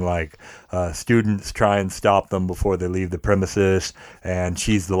something like, students try and stop them before they leave the premises, and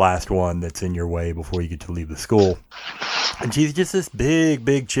she's the last one that's in your way before you get to leave the school. And she's just this big,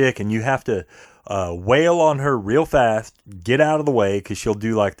 big chick, and you have to wail on her real fast, get out of the way, because she'll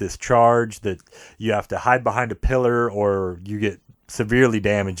do like this charge that you have to hide behind a pillar or you get severely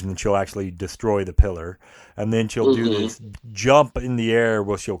damaged, and then she'll actually destroy the pillar. And then she'll do this jump in the air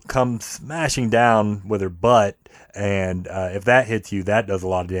where she'll come smashing down with her butt, and if that hits you, that does a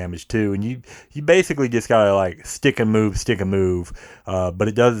lot of damage too. And you basically just gotta like stick and move, but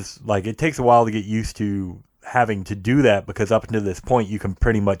it takes a while to get used to having to do that, because up until this point you can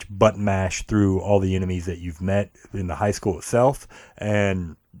pretty much button mash through all the enemies that you've met in the high school itself.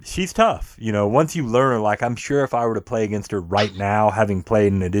 And she's tough. Once you learn her, like I'm sure if I were to play against her right now, having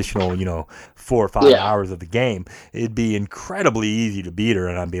played an additional 4 or 5 hours of the game, it'd be incredibly easy to beat her,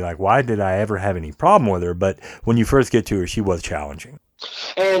 and I'd be like, why did I ever have any problem with her? But when you first get to her, she was challenging.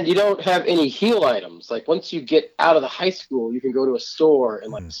 And you don't have any heal items. Like once you get out of the high school, you can go to a store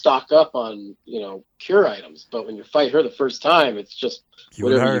and like stock up on, cure items. But when you fight her the first time, it's just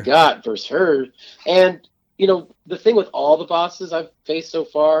whatever you got versus her. And, the thing with all the bosses I've faced so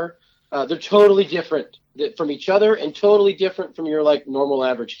far, they're totally different from each other and totally different from your like normal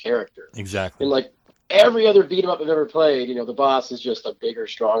average character. Exactly. And like every other beat 'em up I've ever played, the boss is just a bigger,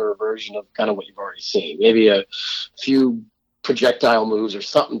 stronger version of kind of what you've already seen. Maybe a few projectile moves or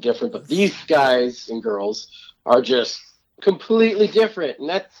something different, but these guys and girls are just completely different, and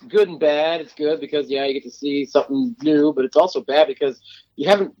that's good and bad. It's good because you get to see something new, but it's also bad because you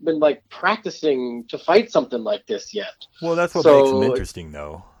haven't been like practicing to fight something like this yet. Well, that's what makes them interesting,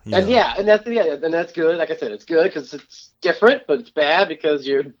 though. And that's good. Like I said, it's good because it's different, but it's bad because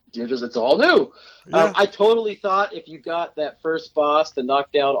you're just it's all new. Yeah. I totally thought if you got that first boss to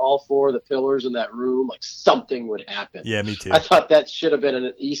knock down all 4 of the pillars in that room, like something would happen. Yeah, me too. I thought that should have been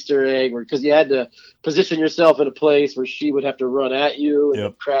an Easter egg, because you had to position yourself in a place where she would have to run at you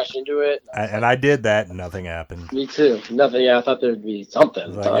and crash into it. And I did that, and nothing happened. Me too. Nothing. Yeah, I thought there'd be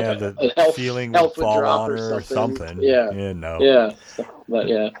something. Like, the ceiling would fall on her or something. Yeah. No. Yeah. But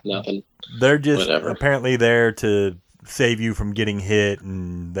nothing. They're just apparently there to save you from getting hit,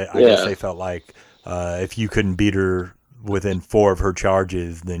 and I guess they felt like if you couldn't beat her within 4 of her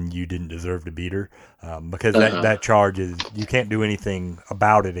charges, then you didn't deserve to beat her, because that charge is, you can't do anything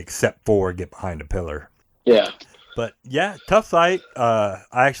about it except for get behind a pillar. Yeah. But yeah, tough fight. I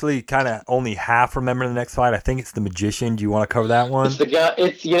actually kind of only half remember the next fight. I think it's the magician. Do you want to cover that one? It's the guy.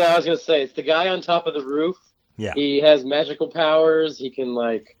 I was gonna say it's the guy on top of the roof. Yeah. He has magical powers. He can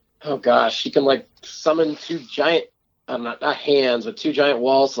he can summon 2 giant not hands, but two giant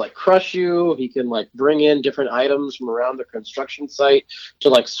walls to like crush you. He can like bring in different items from around the construction site to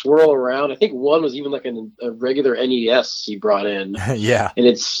like swirl around. I think one was even like a regular NES he brought in, Yeah. and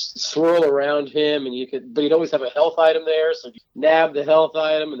it's swirl around him, and but he'd always have a health item there, so you nab the health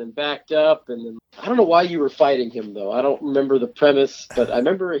item and then backed up, and then I don't know why you were fighting him though. I don't remember the premise, but I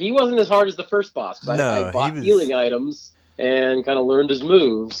remember he wasn't as hard as the first boss. 'Cause No, I bought he was. healing items and kind of learned his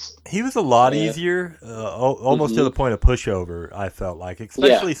moves. He was a lot Yeah. easier, almost to Mhm. the point of pushover, I felt like.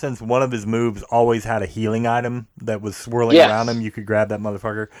 Especially since one of his moves always had a healing item that was swirling Yes. around him. You could grab that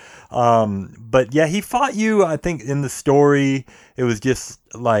motherfucker. But yeah, he fought you, I think, in the story. It was just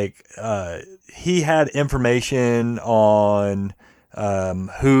like he had information on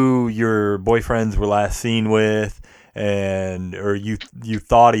who your boyfriends were last seen with. Or you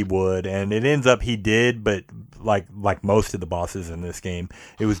thought he would, and it ends up he did, but like most of the bosses in this game,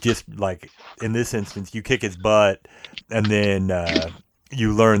 it was just like in this instance you kick his butt, and then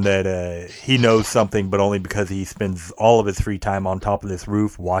you learn that he knows something, but only because he spends all of his free time on top of this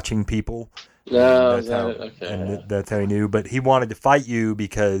roof watching people. No, And is that it? Okay. and that's how he knew. But he wanted to fight you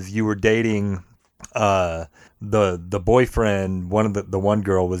because you were dating the boyfriend. The one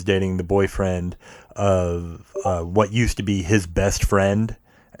girl was dating the boyfriend of what used to be his best friend.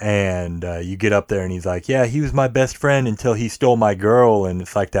 And you get up there and he's like, yeah, he was my best friend until he stole my girl. And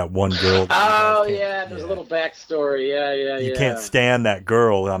it's like that one girl. Oh, yeah, there's a little backstory. Yeah. You can't stand that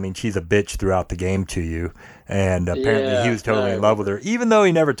girl. I mean, she's a bitch throughout the game to you. And apparently he was totally in love with her, even though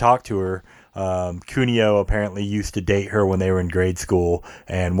he never talked to her. Kunio apparently used to date her when they were in grade school.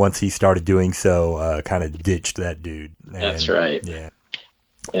 And once he started doing so, kind of ditched that dude. That's right. Yeah.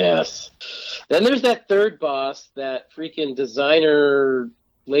 Yes. Then there's that third boss, that freaking designer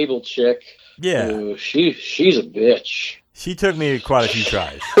label chick. Yeah. Ooh, she's a bitch. She took me quite a few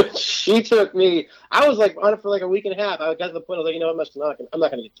tries. She took me. I was like on it for like a week and a half. I got to the point I was like, you know, I'm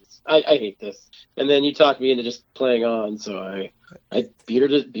not gonna get this. I hate this. And then you talked me into just playing on, so I beat her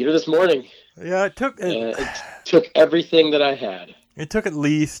this morning. Yeah, it took everything that I had. It took at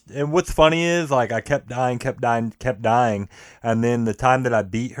least, and what's funny is like I kept dying, and then the time that I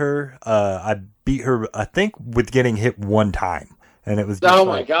beat her I think with getting hit one time. And it was just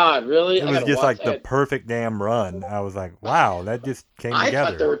my God, really? It was just like the perfect damn run. I was like, wow, that just came together. I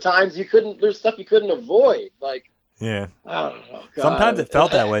thought there were times there's stuff you couldn't avoid. Like, yeah. I don't know. God. Sometimes it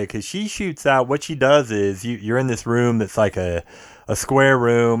felt that way because she shoots out. What she does is you're in this room that's like a square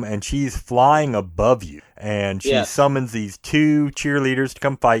room, and she's flying above you. And she summons these two cheerleaders to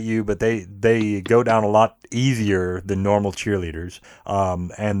come fight you, but they go down a lot easier than normal cheerleaders.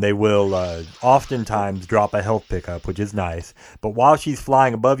 And they will oftentimes drop a health pickup, which is nice. But while she's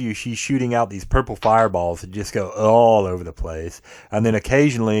flying above you, she's shooting out these purple fireballs that just go all over the place. And then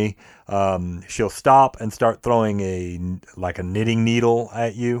occasionally she'll stop and start throwing a knitting needle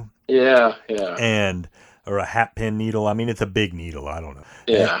at you. Yeah. Or a hat pin needle. I mean, it's a big needle. I don't know.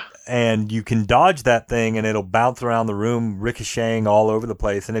 Yeah. And you can dodge that thing, and it'll bounce around the room, ricocheting all over the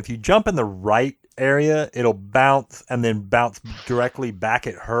place. And if you jump in the right area, it'll bounce and then bounce directly back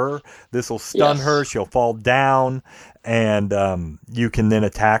at her. This will stun her. She'll fall down, and you can then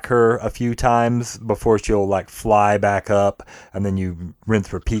attack her a few times before she'll like fly back up, and then you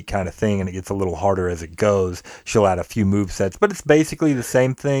rinse repeat kind of thing, and it gets a little harder as it goes. She'll add a few move sets, but it's basically the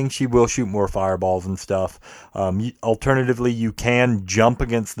same thing. She will shoot more fireballs and stuff. Alternatively, you can jump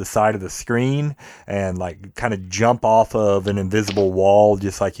against the side of the screen and like kind of jump off of an invisible wall,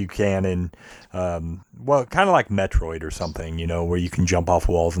 just like you can in kind of like Metroid or something, you know, where you can jump off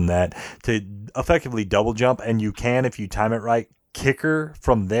walls and that to effectively double jump. And you can, if you time it right, kick her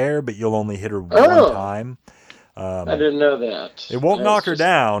from there, but you'll only hit her one time. I didn't know that. It won't knock her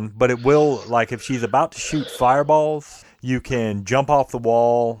down, but it will, like if she's about to shoot fireballs, you can jump off the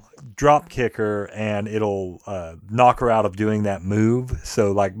wall, drop kick her, and it'll knock her out of doing that move.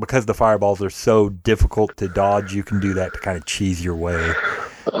 So like because the fireballs are so difficult to dodge, you can do that to kind of cheese your way.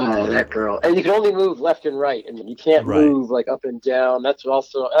 Oh, that girl. And you can only move left and right, and you can't move like up and down. That's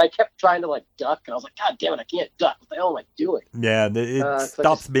also, and I kept trying to like duck, and I was like, God damn it, I can't duck. What the hell am I doing? Yeah, it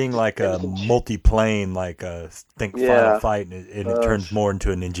stops being like a multi-plane, like a Final Fight, and it turns more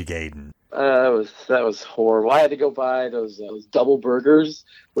into a Ninja Gaiden. That was horrible. I had to go buy those double burgers,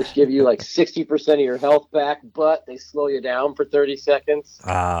 which give you like 60% of your health back, but they slow you down for 30 seconds.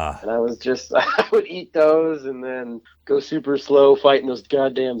 And I would eat those and then go super slow fighting those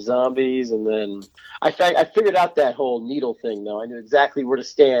goddamn zombies. And then I figured out that whole needle thing, though. I knew exactly where to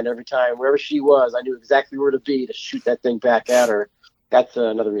stand every time. Wherever she was, I knew exactly where to be to shoot that thing back at her. that's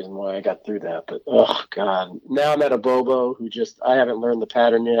another reason why I got through that. But oh god, now I'm at a Bobo who I haven't learned the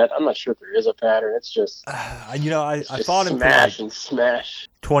pattern yet. I'm not sure if there is a pattern. It's just I just fought him for like smash and smash.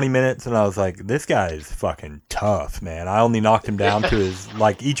 20 minutes, and I was like, this guy is fucking tough, man. I only knocked him down to his,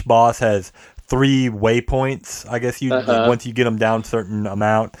 like, each boss has 3 waypoints. I guess once you get them down a certain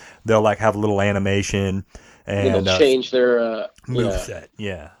amount, they'll like have a little animation and they'll change their moveset.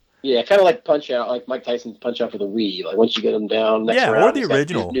 Yeah. Yeah, kind of like Punch Out, like Mike Tyson's Punch Out for the Wii. Like once you get them down, next round, or the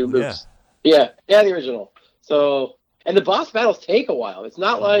original. New moves. Yeah, the original. So, and the boss battles take a while. It's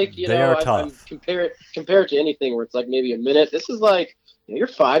not like they are tough. Compare it to anything where it's like maybe a minute. This is like you're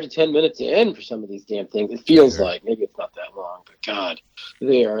 5 to 10 minutes in for some of these damn things. It feels like maybe it's not that long, but God,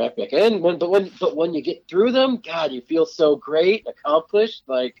 they are epic. And when you get through them, God, you feel so great, accomplished,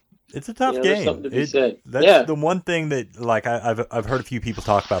 like. It's a tough game. That's the one thing that, like, I've heard a few people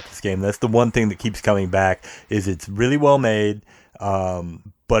talk about this game. That's the one thing that keeps coming back is it's really well made,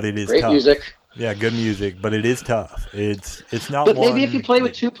 but it is great tough. Music. Yeah, good music, but it is tough. It's not. But maybe if you play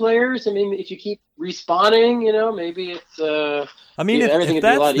with 2 players, I mean, if you keep respawning, maybe it's. I mean, if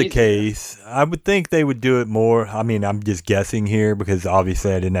that's the case, I would think they would do it more. I mean, I'm just guessing here because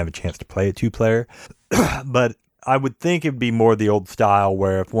obviously I didn't have a chance to play it 2-player, but. I would think it'd be more the old style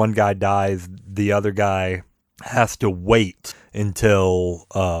where if one guy dies, the other guy has to wait until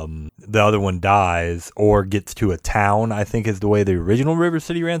the other one dies or gets to a town, I think is the way the original River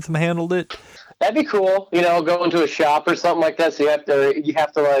City Ransom handled it. That'd be cool. Go into a shop or something like that. So you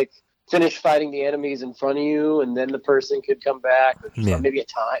have to like finish fighting the enemies in front of you and then the person could come back. Or maybe a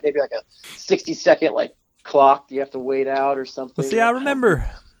time, maybe like a 60-second like clock you have to wait out or something. Well, see, I remember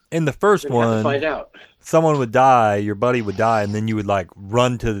in the first one, to find out. Someone would die, your buddy would die, and then you would like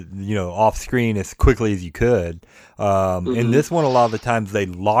run to off screen as quickly as you could. In this one, a lot of the times they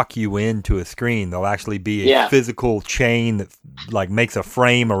lock you into a screen. There'll actually be a physical chain that like makes a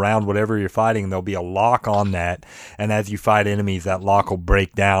frame around whatever you're fighting. And there'll be a lock on that, and as you fight enemies, that lock will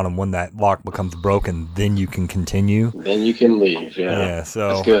break down. And when that lock becomes broken, then you can continue. Then you can leave. Yeah, so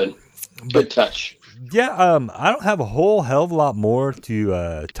that's good. Good touch. Yeah, I don't have a whole hell of a lot more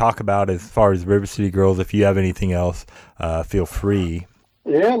to talk about as far as River City Girls. If you have anything else, feel free.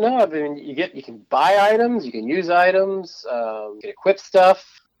 Yeah, no, I mean, you can buy items, you can use items, you can equip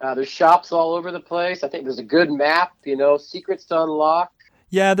stuff. There's shops all over the place. I think there's a good map, secrets to unlock.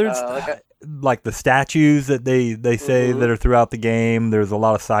 Yeah, there's like the statues that they say that are throughout the game. There's a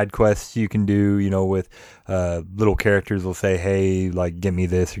lot of side quests you can do, with little characters will say, hey, like, get me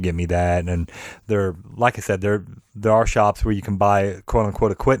this or get me that. And there, like I said, there are shops where you can buy quote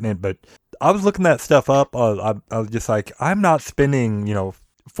unquote equipment. But I was looking that stuff up. I was just like, I'm not spending,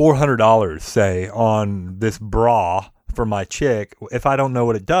 $400, say, on this bra for my chick if I don't know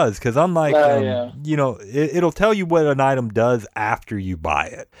what it does, because unlike it'll tell you what an item does after you buy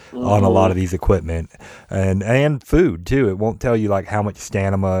it on a lot of these equipment and food too. It won't tell you like how much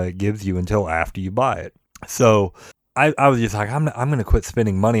stamina it gives you until after you buy it. So I was just like, I'm gonna quit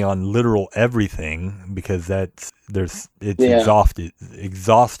spending money on literal everything because it's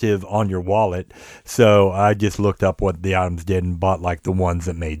exhaustive on your wallet. So I just looked up what the items did and bought like the ones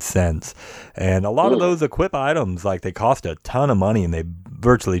that made sense. And a lot of those equip items, like they cost a ton of money and they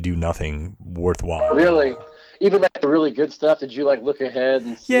virtually do nothing worthwhile. Really? Even like the really good stuff, did you like look ahead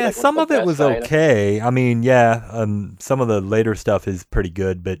and see? Yeah, like, some of it was okay. I mean, some of the later stuff is pretty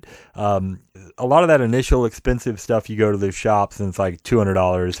good, but a lot of that initial expensive stuff, you go to those shops and it's like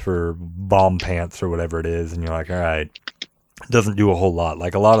 $200 for bomb pants or whatever it is, and you're like, all right, it doesn't do a whole lot.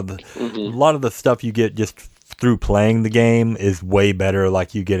 Like a lot of the stuff you get just through playing the game is way better.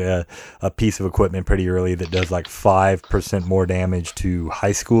 Like you get a piece of equipment pretty early that does like 5% more damage to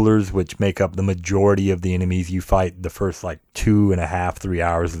high schoolers, which make up the majority of the enemies you fight the first like 2.5-3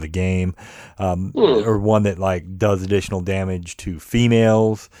 hours of the game. Or one that like does additional damage to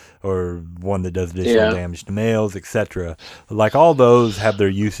females, or one that does additional damage to males, etc. Like all those have their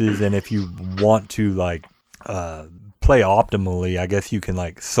uses, and if you want to like play optimally, I guess you can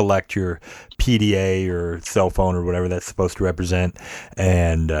like select your PDA or cell phone or whatever that's supposed to represent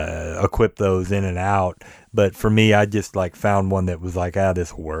and equip those in and out. But for me, I just like found one that was like,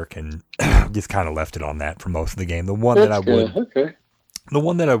 this will work, and just kind of left it on that for most of the game. The one The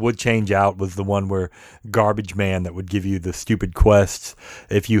one that I would change out was the one where Garbage Man that would give you the stupid quests.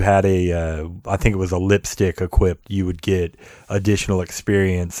 If you had I think it was a lipstick equipped, you would get additional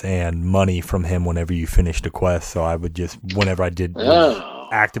experience and money from him whenever you finished a quest. So I would just, whenever I did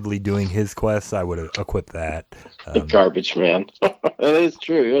actively doing his quests, I would equip that. The Garbage Man. That is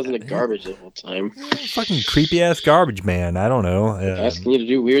true. He wasn't a garbage the whole time. Fucking creepy-ass Garbage Man. I don't know. Asking you to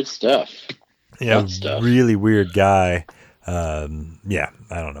do weird stuff. Yeah, really weird guy. Yeah,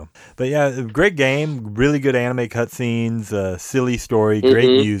 I don't know. But yeah, great game, really good anime cutscenes, silly story,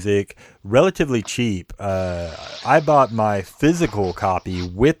 great music, relatively cheap. I bought my physical copy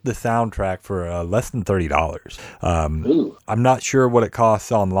with the soundtrack for less than $30. Ooh. I'm not sure what it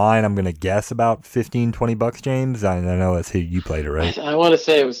costs online. I'm going to guess about $15-20, James. I know that's who you played it, right? I want to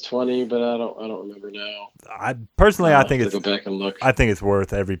say it was 20, but I don't remember now. I personally, I think I'll have to go back and look. I think it's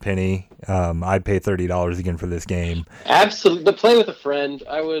worth every penny. I'd pay $30 again for this game. Absolutely, but play with a friend.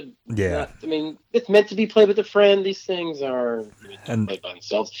 I would. Yeah. I mean, it's meant to be played with a friend. These things are And- played by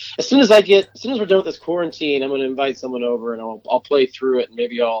themselves. As soon as we're done with this quarantine, I'm going to invite someone over and I'll play through it, and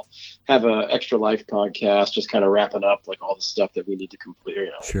maybe I'll have a Extra Life podcast, just kind of wrapping up like all the stuff that we need to complete.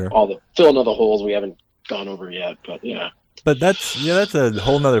 Sure. Filling all the holes we haven't gone over yet. But yeah. But that's a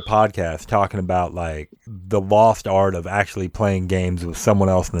whole nother podcast talking about like the lost art of actually playing games with someone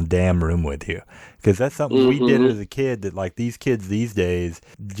else in the damn room with you. Because that's something we did as a kid that like these kids these days,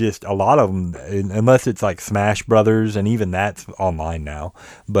 just a lot of them, unless it's like Smash Brothers, and even that's online now.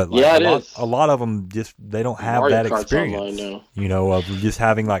 But like a lot of them just, they don't have Mario that Kart's experience, online now. you know, of just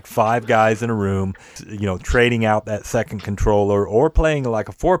having like 5 guys in a room, you know, trading out that second controller or playing like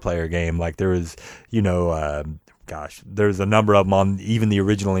a 4-player game. Like there was, you know, there's a number of them on even the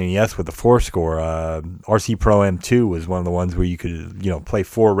original NES with the 4-score. RC Pro M2 was one of the ones where you could, you know, play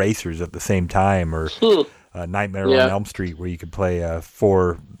 4 racers at the same time, or Nightmare on Elm Street, where you could play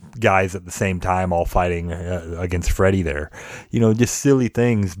 4 guys at the same time, all fighting against Freddy there. You know, just silly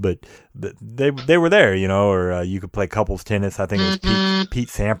things, but they were there, you know, or you could play couples tennis. I think it was Pete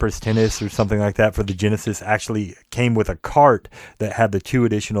Sampras tennis or something like that for the Genesis. Actually came with a cart that had the 2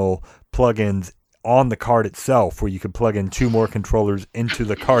 additional plugins on the card itself, where you could plug in 2 more controllers into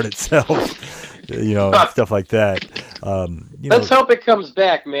the card itself, you know, stuff like that. Let's hope it comes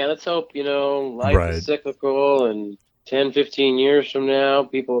back, man. Let's hope, you know, life is cyclical, and 10, 15 years from now,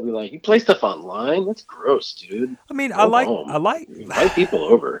 people will be like, "You play stuff online? That's gross, dude." I mean, I invite people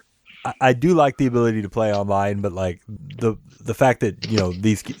over. I do like the ability to play online, but like the fact that, you know,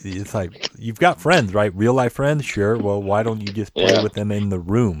 it's like you've got friends, right? Real life friends, sure. Well, why don't you just play with them in the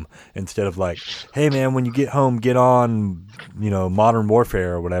room instead of like, hey man, when you get home, get on, you know, Modern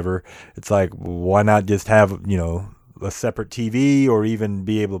Warfare or whatever. It's like, why not just have, you know, a separate TV, or even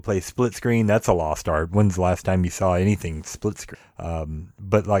be able to play split screen? That's a lost art. When's the last time you saw anything split screen?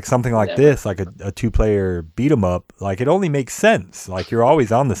 But like something like this, like a 2-player beat 'em up, like it only makes sense. Like you're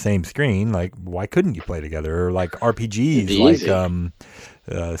always on the same screen. Like why couldn't you play together? Or like RPGs, like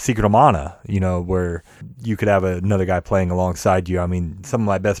Secret of Mana, you know, where you could have another guy playing alongside you. I mean, some of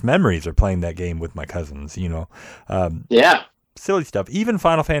my best memories are playing that game with my cousins, you know. Silly stuff. Even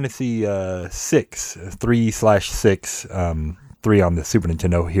Final Fantasy 6, 3/6, 3 on the Super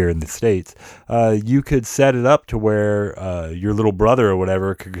Nintendo here in the States, you could set it up to where your little brother or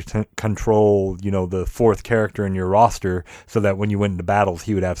whatever could control, you know, the 4th character in your roster, so that when you went into battles,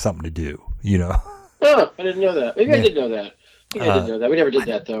 he would have something to do, you know. Oh, I didn't know that. Maybe I did know that. I didn't know that. We never did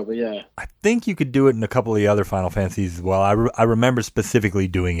that, though, but yeah. I think you could do it in a couple of the other Final Fantasies as well. I remember specifically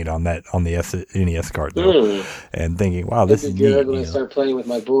doing it on the NES card, though, and thinking, wow, this is good. neat. When I start playing with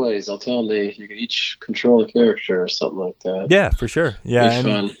my boys, I'll tell them you can each control a character or something like that. Yeah, for sure. Yeah,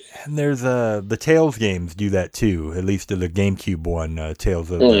 fun. And there's the Tales games do that too, at least the GameCube one, Tales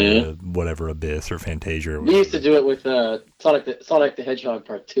of whatever Abyss or Fantasia. Or we used to do it with Sonic the Hedgehog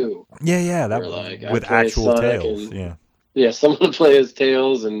Part 2. Yeah, that with actual Sonic Tails. Yeah, someone would play as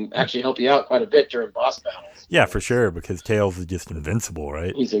Tails and actually help you out quite a bit during boss battles. Yeah, for sure, because Tails is just invincible,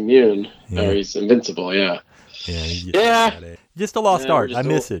 right? He's immune, or he's invincible, yeah. Just a lost art. I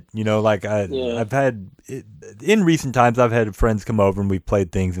miss it. You know, like I've had in recent times, I've had friends come over and we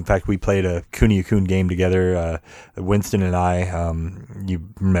played things. In fact, we played a Kunio-kun game together. Winston and I, you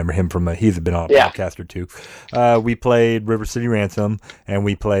remember him from he's been on a podcast or two. We played River City Ransom, and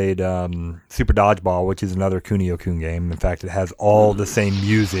we played Super Dodgeball, which is another Kunio-kun game. In fact, it has all the same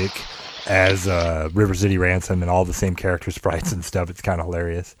music as River City Ransom and all the same character sprites and stuff. It's kind of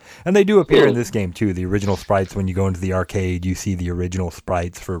hilarious. And they do appear in this game too. The original sprites, when you go into the arcade, you see the original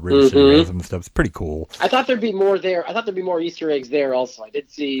sprites for River City Ransom and stuff. It's pretty cool. I thought there'd be more there. I thought there'd be more Easter eggs there also. I did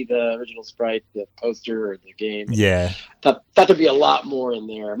see the original sprite, the poster or the game. Yeah. Thought there'd be a lot more in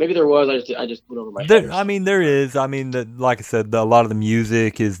there. Maybe there was. I just went over my head. I mean, there is. I mean, like I said, a lot of the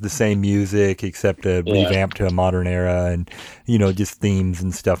music is the same music except revamped to a modern era, and you know, just themes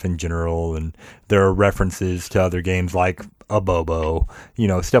and stuff in general. And there are references to other games like Abobo, you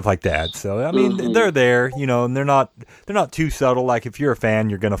know, stuff like that. So I mean, they're there, you know, and they're not too subtle. Like if you're a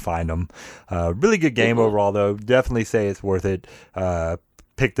fan, you're gonna find them. Really good game overall, though. Definitely say it's worth it.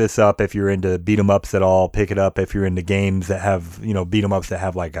 pick this up if you're into beat 'em ups at all. Pick it up if you're into games that have, beat 'em ups that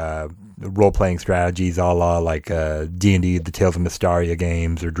have like role-playing strategies, a la like D&D, the Tales of Mystaria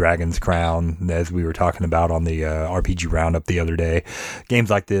games, or Dragon's Crown, as we were talking about on the RPG Roundup the other day.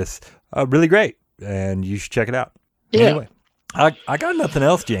 Games like this, really great, and you should check it out. Yeah. Anyway, I got nothing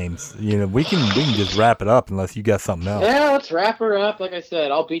else, James. We can just wrap it up unless you got something else. Yeah, let's wrap her up. Like I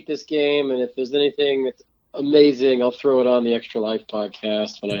said, I'll beat this game, and if there's anything that's amazing, I'll throw it on the Extra Life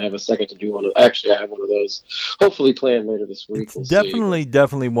podcast when I have a second to do one. Actually, I have one of those. Hopefully, planned later this week. It's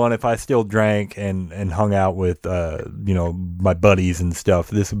definitely one. If I still drank and hung out with my buddies and stuff,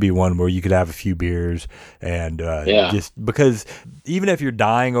 this would be one where you could have a few beers and just because even if you're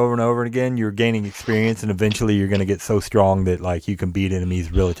dying over and over again, you're gaining experience, and eventually you're going to get so strong that like you can beat enemies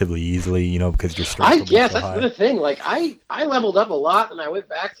relatively easily. Because you're strong. I guess that's the thing. Like I leveled up a lot, and I went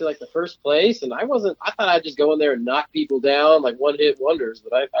back to like the first place, and I thought I'd just go in there and knock people down like one hit wonders,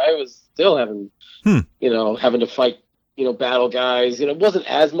 but I was still having having to fight battle guys. It wasn't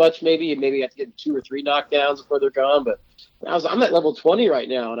as much. Maybe I have to get 2 or 3 knockdowns before they're gone. But I'm at level 20 right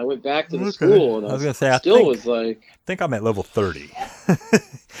now, and I went back to the school, and I was gonna say I think I'm at level 30.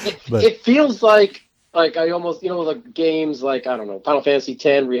 It feels like I almost, like games like, I don't know, Final Fantasy X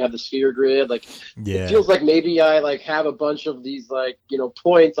where you have the sphere grid. Like, It feels like maybe I like have a bunch of these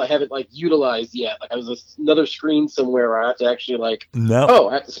points I haven't like utilized yet. Like I was another screen somewhere where I have to actually I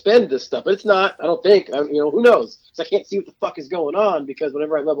have to spend this stuff. But it's not, I don't think, who knows? Because I can't see what the fuck is going on because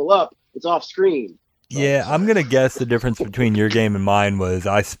whenever I level up, it's off screen. Yeah, I'm going to guess the difference between your game and mine was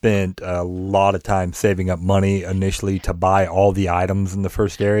I spent a lot of time saving up money initially to buy all the items in the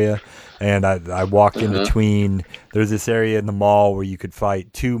first area. And I walked in between. There's this area in the mall where you could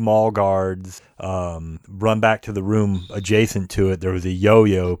fight 2 mall guards, run back to the room adjacent to it. There was a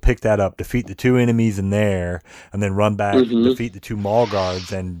yo-yo, pick that up, defeat the 2 enemies in there, and then run back, defeat the 2 mall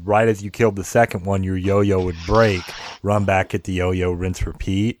guards. And right as you killed the second one, your yo-yo would break, run back, get the yo-yo, rinse,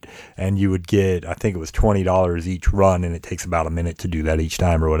 repeat. And you would get, I think it was $20 each run, and it takes about a minute to do that each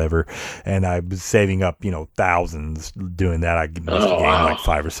time or whatever. And I was saving up, thousands doing that. I must have gained like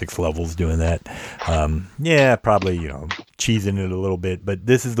 5 or 6 levels doing that. Probably, cheesing it a little bit, but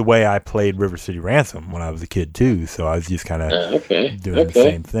this is the way I played River City Ransom when I was a kid too, so I was just kind of doing the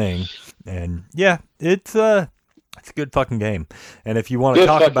same thing. And yeah, it's a good fucking game. And if you want to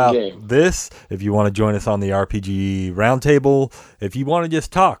talk about this, if you want to join us on the RPG Roundtable, if you want to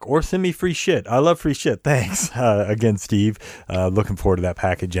just talk or send me free shit, I love free shit. Thanks again, Steve. Looking forward to that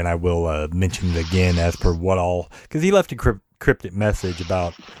package, and I will mention it again as per what all, because he left a cryptic message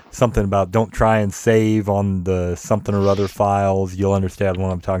about something about don't try and save on the something or other files. You'll understand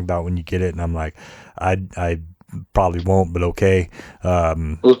what I'm talking about when you get it. And I'm like, I probably won't, but okay.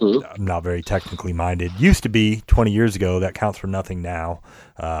 I'm not very technically minded. Used to be 20 years ago. That counts for nothing now.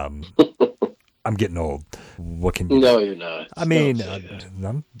 I'm getting old. What can you do? No, you're not. I mean,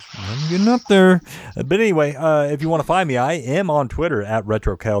 I'm getting up there. But anyway, if you want to find me, I am on Twitter at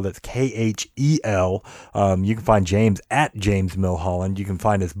RetroKhel. That's KHEL. You can find James at James Milholland. You can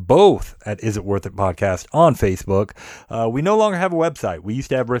find us both at Is It Worth It Podcast on Facebook. We no longer have a website. We used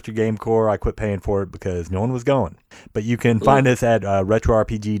to have Retro Game Core. I quit paying for it because no one was going. But you can find us at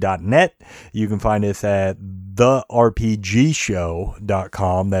retrorpg.net. You can find us at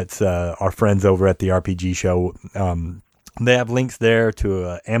therpgshow.com. That's our friends over at the RPG Show. They have links there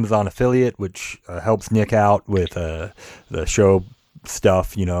to Amazon affiliate, which helps Nick out with the show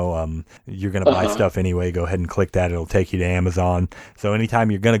stuff. You're going to buy stuff anyway. Go ahead and click that. It'll take you to Amazon. So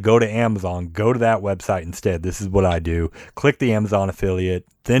anytime you're going to go to Amazon, go to that website instead. This is what I do. Click the Amazon affiliate,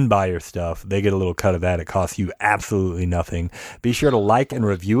 then buy your stuff. They get a little cut of that. It costs you absolutely nothing. Be sure to like and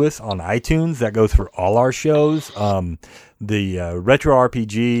review us on iTunes. That goes for all our shows. The Retro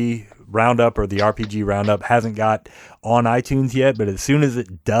RPG Roundup or the RPG Roundup hasn't got on iTunes yet, but as soon as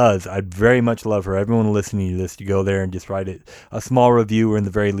it does, I'd very much love for everyone listening to this to go there and just write it a small review, or in the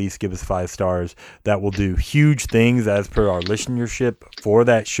very least give us 5 stars. That will do huge things as per our listenership for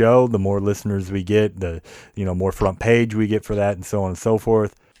that show. The more listeners we get, the more front page we get for that, and so on and so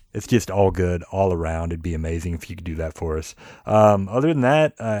forth. It's just all good all around. It'd be amazing if you could do that for us. Other than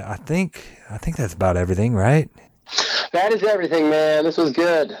that, I think that's about everything, right? That is everything, man. This was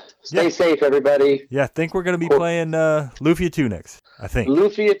good. Stay safe, everybody. Yeah, I think we're going to be playing Lufia 2 next, I think.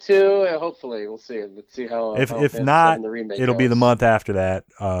 Lufia 2, hopefully. We'll see. Let's see how if not, it'll be the month after that.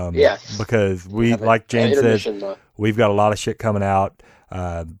 Yes. Because we, like James said, we've got a lot of shit coming out.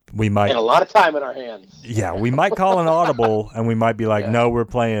 We might, And a lot of time in our hands. yeah, we might call an audible, and we might be like, Yeah. no, we're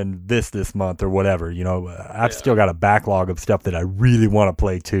playing this month or whatever. I've still got a backlog of stuff that I really want to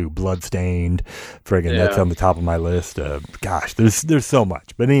play too. Bloodstained, friggin', that's on the top of my list. Gosh, there's so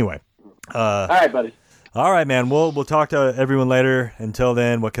much. But anyway, All right, buddy. all right, man. We'll talk to everyone later. Until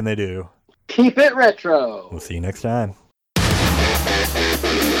then, what can they do? Keep it retro. We'll see you next time.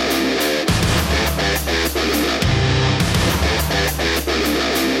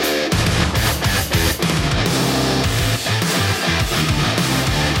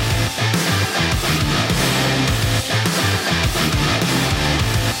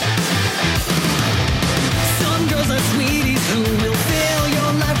 Some girls are sweeties who will fill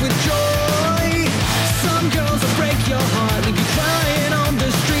your life with joy. Some girls will break your heart, leave you crying on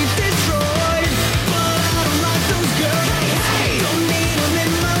the streets, destroyed. But I don't like those girls. Don't need them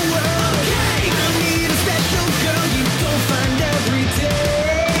in my world. I need a special girl you don't find every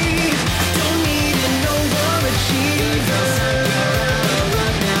day. Don't need an overachiever.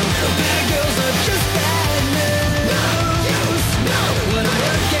 Right now, bad girls are just bad news. What I'm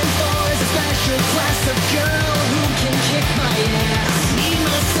looking for is a special class of girl who can kick my ass. Need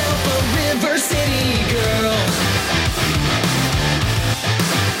myself a River City girl.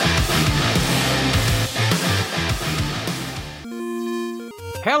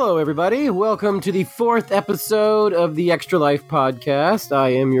 Hello, everybody. Welcome to the 4th episode of the Extra Life Podcast. I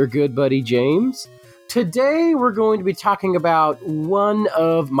am your good buddy, James. Today, we're going to be talking about one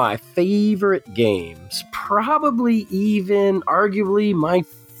of my favorite games. Probably even, arguably, my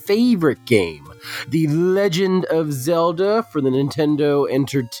favorite game. The Legend of Zelda for the Nintendo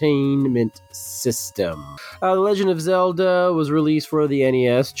Entertainment System. The Legend of Zelda was released for the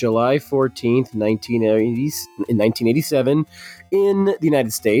NES July 14th, 1987 in the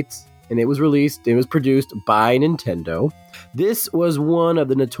United States, and it was produced by Nintendo. This was one of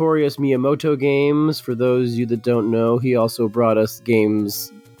the notorious Miyamoto games. For those of you that don't know, he also brought us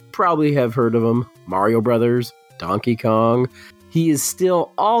games, probably have heard of them, Mario Brothers, Donkey Kong. He is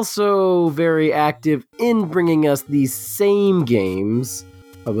still also very active in bringing us these same games.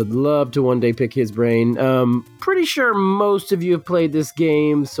 I would love to one day pick his brain. Pretty sure most of you have played this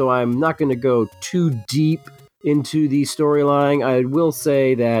game, so I'm not going to go too deep into the storyline. I will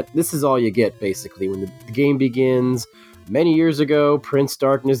say that this is all you get, basically. When the game begins, many years ago, Prince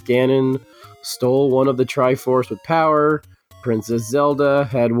Darkness Ganon stole one of the Triforce with power. Princess Zelda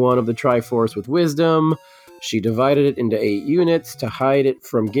had one of the Triforce with wisdom. She divided it into 8 units to hide it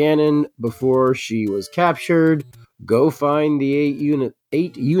from Ganon before she was captured. Go find the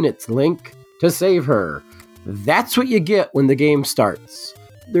 8 units link to save her. That's what you get when the game starts.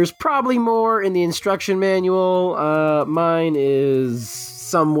 There's probably more in the instruction manual. Mine is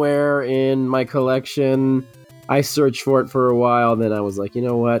somewhere in my collection. I searched for it for a while, then I was like, you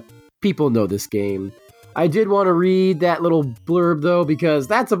know what? People know this game. I did want to read that little blurb, though, because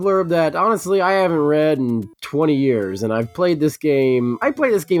that's a blurb that, honestly, I haven't read in 20 years, and I've played this game. I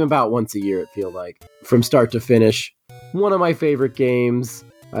play this game about once a year, it feels like, from start to finish. One of my favorite games.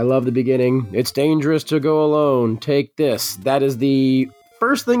 I love the beginning. It's dangerous to go alone. Take this. That is the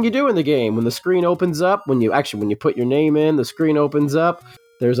first thing you do in the game. When the screen opens up, when you put your name in, the screen opens up.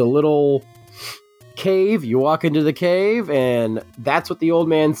 There's a little cave. You walk into the cave, and that's what the old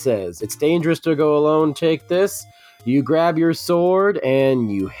man says. It's dangerous to go alone. Take this. You grab your sword,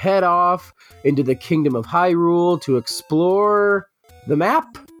 and you head off into the Kingdom of Hyrule to explore the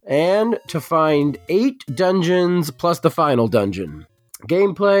map and to find 8 dungeons plus the final dungeon.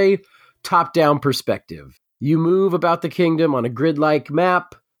 Gameplay, top-down perspective. You move about the kingdom on a grid-like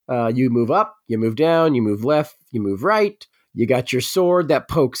map. You move up, you move down, you move left, you move right. You got your sword that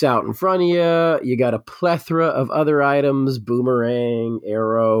pokes out in front of you. You got a plethora of other items, boomerang,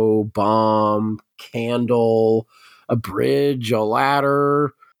 arrow, bomb, candle, a bridge, a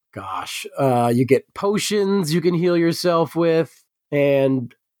ladder. Gosh, you get potions you can heal yourself with.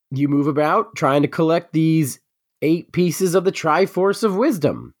 And you move about trying to collect these 8 pieces of the Triforce of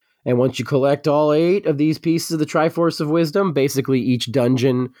Wisdom. And once you collect all 8 of these pieces of the Triforce of Wisdom, basically each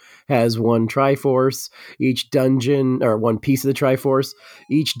dungeon has one Triforce. Each dungeon, or one piece of the Triforce.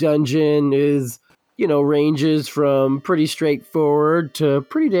 Each dungeon is, ranges from pretty straightforward to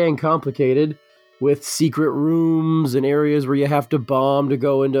pretty dang complicated, with secret rooms and areas where you have to bomb to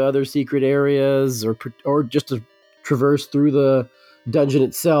go into other secret areas, or just to traverse through the dungeon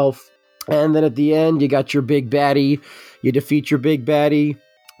itself. And then at the end, you got your big baddie. You defeat your big baddie,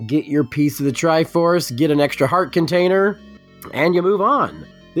 get your piece of the Triforce, get an extra heart container, and you move on.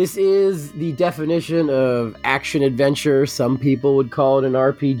 This is the definition of action-adventure. Some people would call it an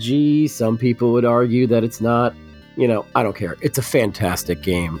RPG. Some people would argue that it's not, I don't care. It's a fantastic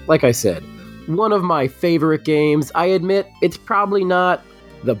game. Like I said, one of my favorite games. I admit it's probably not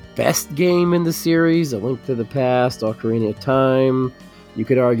the best game in the series. A Link to the Past, Ocarina of Time, you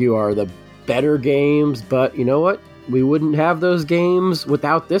could argue are the better games, but you know what? We wouldn't have those games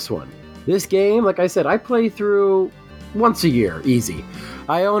without this one. This game, like I said, I play through once a year, easy.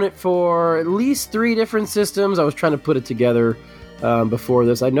 I own it for at least 3 different systems. I was trying to put it together before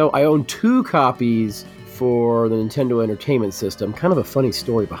this. I know I own 2 copies for the Nintendo Entertainment System. Kind of a funny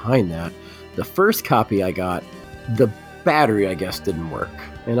story behind that. The first copy I got, the battery, I guess, didn't work.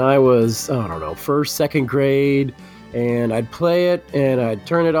 And I was, I don't know, first, second grade, and I'd play it, and I'd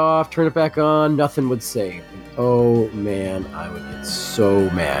turn it off, turn it back on, nothing would save. And oh, man, I would get so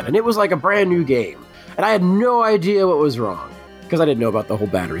mad. And it was like a brand new game. And I had no idea what was wrong, because I didn't know about the whole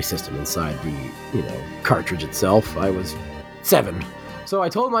battery system inside the, cartridge itself. I was 7. So I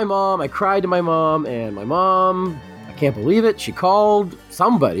told my mom, I cried to my mom, and my mom, I can't believe it, she called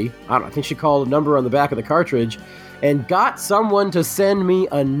somebody, I think she called a number on the back of the cartridge, and got someone to send me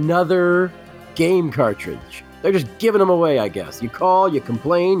another game cartridge. They're just giving them away, I guess. You call, you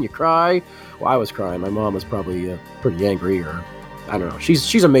complain, you cry. Well, I was crying. My mom was probably pretty angry, or I don't know.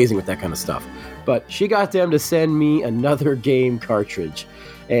 She's amazing with that kind of stuff. But she got them to send me another game cartridge.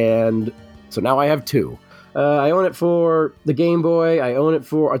 And so now I have 2. I own it for the Game Boy.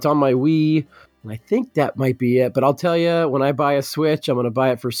 It's on my Wii. And I think that might be it. But I'll tell you, when I buy a Switch, I'm going to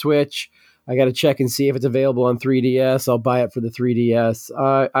buy it for Switch. I got to check and see if it's available on 3DS. I'll buy it for the 3DS.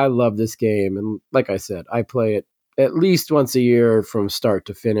 I love this game. And like I said, I play it at least once a year from start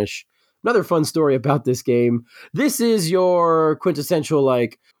to finish. Another fun story about this game. This is your quintessential,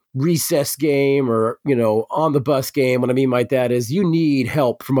 recess game or, on the bus game. What I mean by that is you need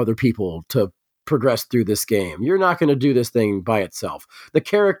help from other people to progress through this game. You're not going to do this thing by itself. The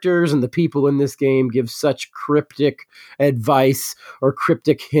characters and the people in this game give such cryptic advice or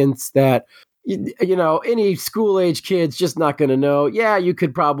cryptic hints that, any school-age kid's just not going to know. Yeah, you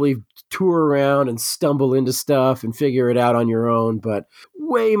could probably tour around and stumble into stuff and figure it out on your own, but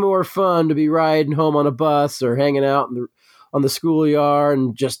way more fun to be riding home on a bus or hanging out on the schoolyard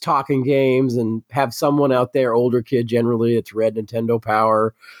and just talking games and have someone out there, older kid generally, it's Red Nintendo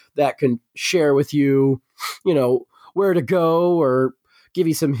Power, that can share with you, where to go or give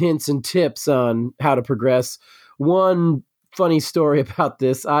you some hints and tips on how to progress. One funny story about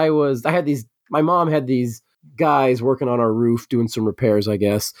this, my mom had these guys working on our roof doing some repairs, I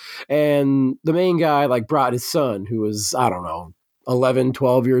guess. And the main guy brought his son, who was, I don't know, 11,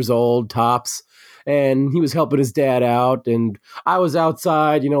 12 years old, tops. And he was helping his dad out. And I was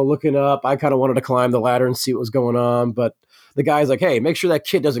outside, looking up. I kind of wanted to climb the ladder and see what was going on. But the guy's like, hey, make sure that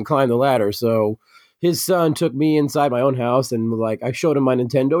kid doesn't climb the ladder. So his son took me inside my own house and I showed him my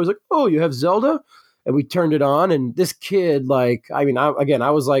Nintendo. He's like, oh, you have Zelda? And we turned it on. And this kid, I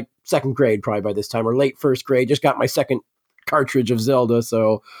was second grade probably by this time, or late first grade, just got my second cartridge of Zelda.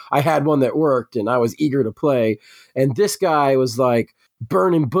 So I had one that worked and I was eager to play. And this guy was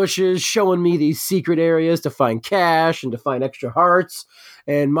burning bushes, showing me these secret areas to find cash and to find extra hearts.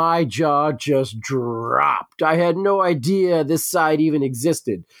 And my jaw just dropped. I had no idea this side even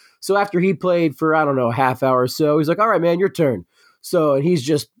existed. So after he played for, I don't know, a half hour or so, he's like, all right, man, your turn. So, and he's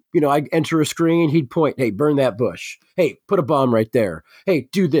just, I enter a screen, he'd point, hey, burn that bush. Hey, put a bomb right there. Hey,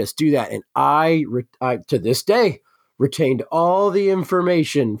 do this, do that. And I to this day, retained all the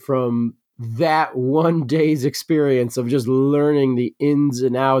information from that one day's experience of just learning the ins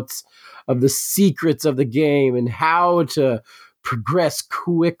and outs of the secrets of the game and how to progress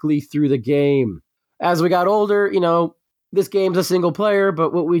quickly through the game. As we got older, this game's a single player,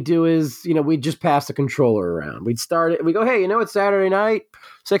 but what we do is, we just pass the controller around. We'd start it. We go, hey, it's Saturday night,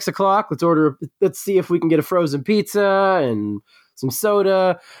 6:00. Let's see if we can get a frozen pizza and some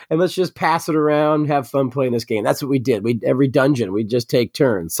soda, and let's just pass it around, have fun playing this game. That's what we did. Every dungeon, we'd just take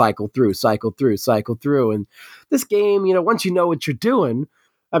turns, cycle through. And this game, once you know what you're doing,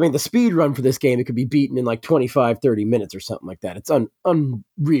 the speed run for this game, it could be beaten in 25, 30 minutes or something like that. It's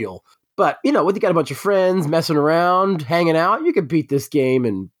unreal. But, when you got a bunch of friends messing around, hanging out, you could beat this game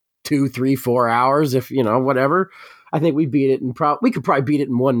in 2, 3, 4 hours if, whatever. I think we beat it we could probably beat it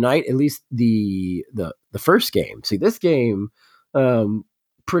in one night, at least the first game. See, this game,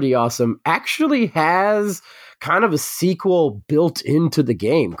 pretty awesome, actually has kind of a sequel built into the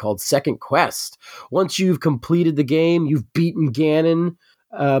game called Second Quest. Once you've completed the game, you've beaten Ganon,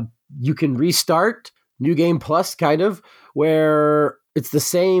 you can restart New Game Plus, kind of, where it's the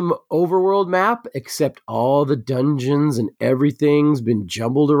same overworld map, except all the dungeons and everything's been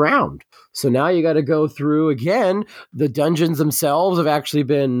jumbled around. So now you got to go through again. The dungeons themselves have actually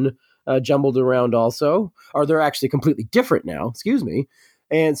been jumbled around also, or they're actually completely different now, excuse me.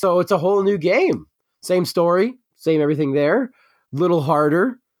 And so it's a whole new game. Same story, same everything there, little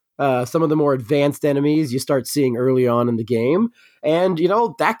harder. Some of the more advanced enemies you start seeing early on in the game. And,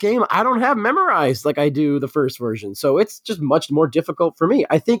 that game I don't have memorized like I do the first version. So it's just much more difficult for me.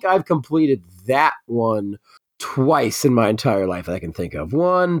 I think I've completed that one twice in my entire life that I can think of.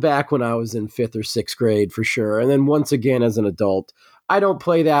 One back when I was in 5th or 6th grade for sure. And then once again as an adult. I don't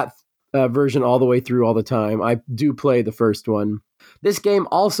play that version all the way through all the time. I do play the first one. This game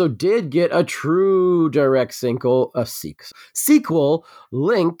also did get a true direct sequel,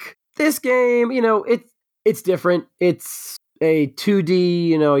 Link. This game, it's different. It's a 2D,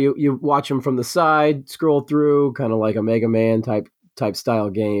 you watch them from the side, scroll through, kind of like a Mega Man type style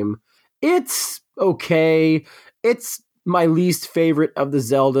game. It's okay. It's my least favorite of the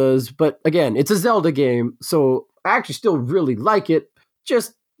Zeldas, but again, it's a Zelda game, so I actually still really like it,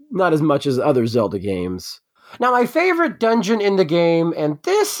 just not as much as other Zelda games. Now, my favorite dungeon in the game, and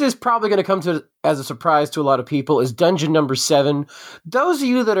this is probably going to come as a surprise to a lot of people, is dungeon number 7. Those of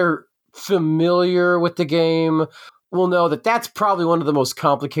you that are familiar with the game will know that that's probably one of the most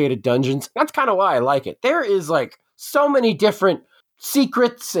complicated dungeons. That's kind of why I like it. There is so many different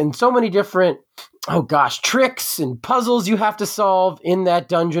secrets and so many different, tricks and puzzles you have to solve in that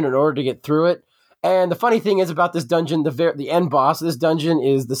dungeon in order to get through it. And the funny thing is about this dungeon, the end boss of this dungeon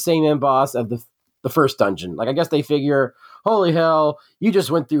is the same end boss of the first dungeon. I guess they figure, holy hell, you just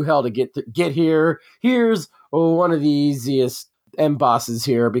went through hell to get here. Here's one of the easiest end bosses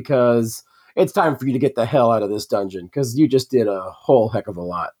here because it's time for you to get the hell out of this dungeon because you just did a whole heck of a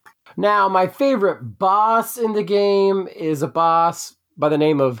lot. Now, my favorite boss in the game is a boss by the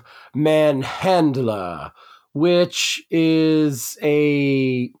name of Manhandla, which is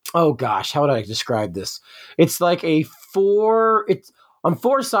how would I describe this? It's like on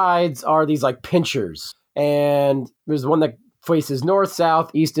 4 sides are these pinchers, and there's one that faces north,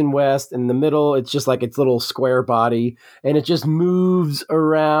 south, east, and west. In the middle, it's just its little square body, and it just moves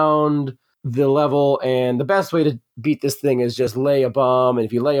around the level. And the best way to beat this thing is just lay a bomb. And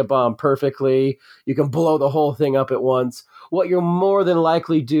if you lay a bomb perfectly, you can blow the whole thing up at once. What you'll more than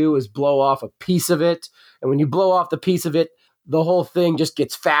likely do is blow off a piece of it. And when you blow off the piece of it, the whole thing just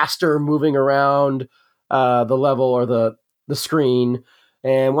gets faster moving around the level or the screen.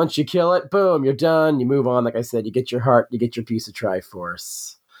 And once you kill it, boom, you're done. You move on. Like I said, you get your heart, you get your piece of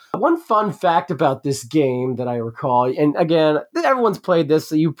Triforce. One fun fact about this game that I recall, and again, everyone's played this,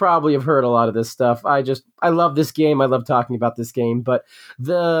 so you probably have heard a lot of this stuff. I love this game. I love talking about this game. But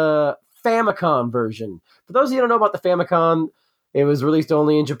the Famicom version, for those of you who don't know about the Famicom, it was released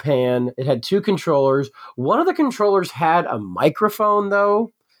only in Japan. It had 2 controllers. One of the controllers had a microphone,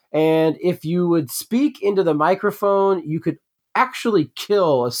 though. And if you would speak into the microphone, you could actually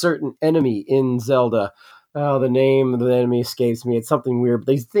kill a certain enemy in Zelda. Oh, the name of the enemy escapes me. It's something weird.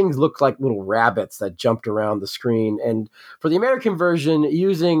 These things look like little rabbits that jumped around the screen. And for the American version,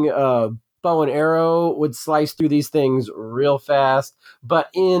 using a bow and arrow would slice through these things real fast. But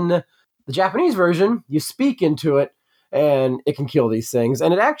in the Japanese version, you speak into it, and it can kill these things.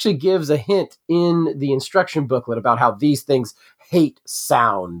 And it actually gives a hint in the instruction booklet about how these things hate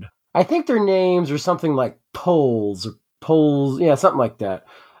sound. I think their names are something like poles, yeah, something like that.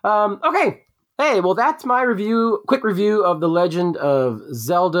 Okay. Hey, well, that's my quick review of The Legend of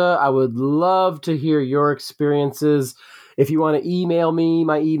Zelda. I would love to hear your experiences. If you want to email me,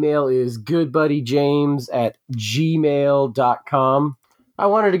 my email is goodbuddyjames@gmail.com. I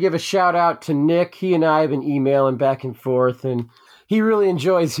wanted to give a shout out to Nick. He and I have been emailing back and forth, and he really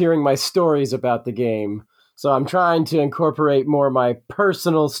enjoys hearing my stories about the game. So I'm trying to incorporate more of my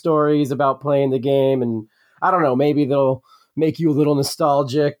personal stories about playing the game, and I don't know, maybe they'll make you a little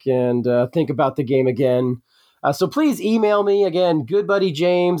nostalgic and think about the game again. So please email me, again,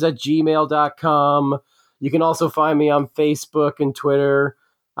 goodbuddyjames@gmail.com. You can also find me on Facebook and Twitter.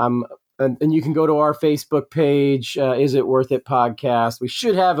 And you can go to our Facebook page, Is It Worth It Podcast. We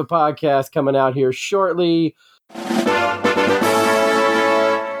should have a podcast coming out here shortly.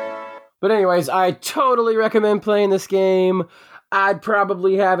 But anyways, I totally recommend playing this game. I'd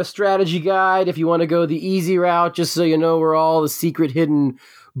probably have a strategy guide if you want to go the easy route, just so you know where all the secret hidden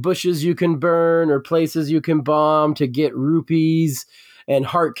bushes you can burn or places you can bomb to get rupees and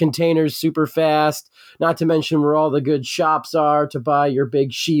heart containers super fast. Not to mention where all the good shops are to buy your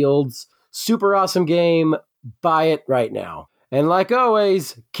big shields. Super awesome game. Buy it right now. And like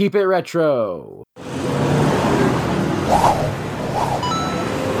always, keep it retro.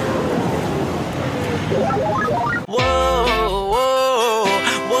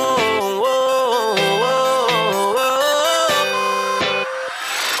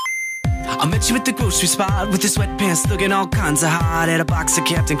 you at the grocery spot with your sweatpants looking all kinds of hot. At a box of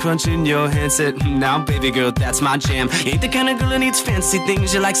Captain Crunch in your hand, said, now baby girl, that's my jam. You ain't the kind of girl who needs fancy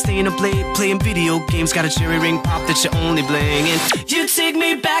things. You like staying up late, playing video games. Got a cherry ring pop that you only bling. And you take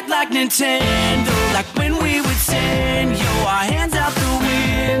me back like Nintendo, like when we were 10. Yo, our hands out the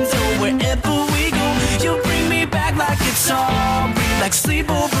window, wherever we go. You bring me back like it's all real, like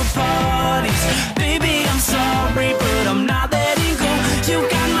sleepover parties. Baby, I'm sorry, but I'm not letting go. You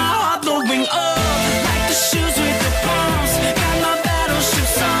got my heart blowing up, like the shoes with the pumps. Got my battleship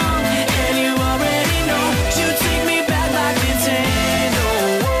song, and you already know. You take me back like Nintendo.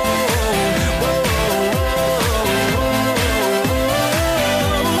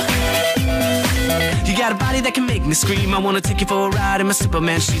 You got a body that can make me scream. I wanna take you for a ride in my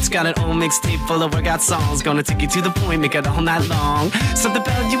Superman sheets. Got an old mixtape full of workout songs. Gonna take you to the point, make it all night long. Something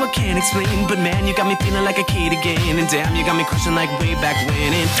about you I can't explain, but man, you got me feeling like a kid again. And damn, you got me crushing like way back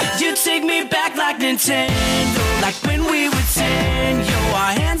when. And you take me back like Nintendo, like when we were 10. Yo,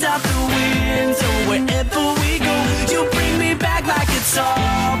 our hands out the window, wherever we go. You bring me back like it's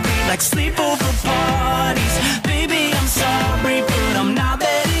all real, like sleepover parties. Baby, I'm sorry, but I'm not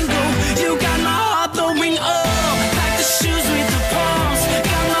letting go. You got my heart blowing up, like the shoes with the pumps.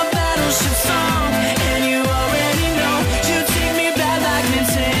 Got my battleship song, and you already know. You take me back like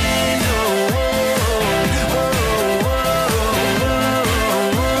Nintendo.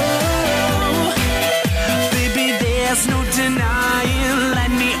 Baby, there's no denying.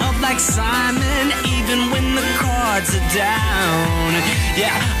 Light me up like Simon, even when the cards are down.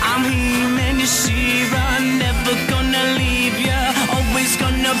 Yeah, I'm He-Man, you're She-Ra, never gonna leave ya, always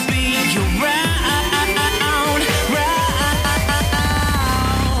gonna be around.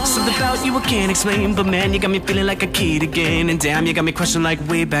 Something about you I can't explain, but man, you got me feeling like a kid again. And damn, you got me crushing like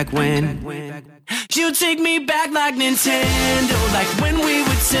way back when. You take me back like Nintendo, like when we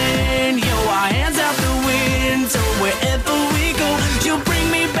were 10. Yo, our hands out the window, wherever we go. You bring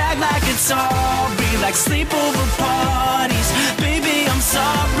me back like it's all real, like sleepover parties.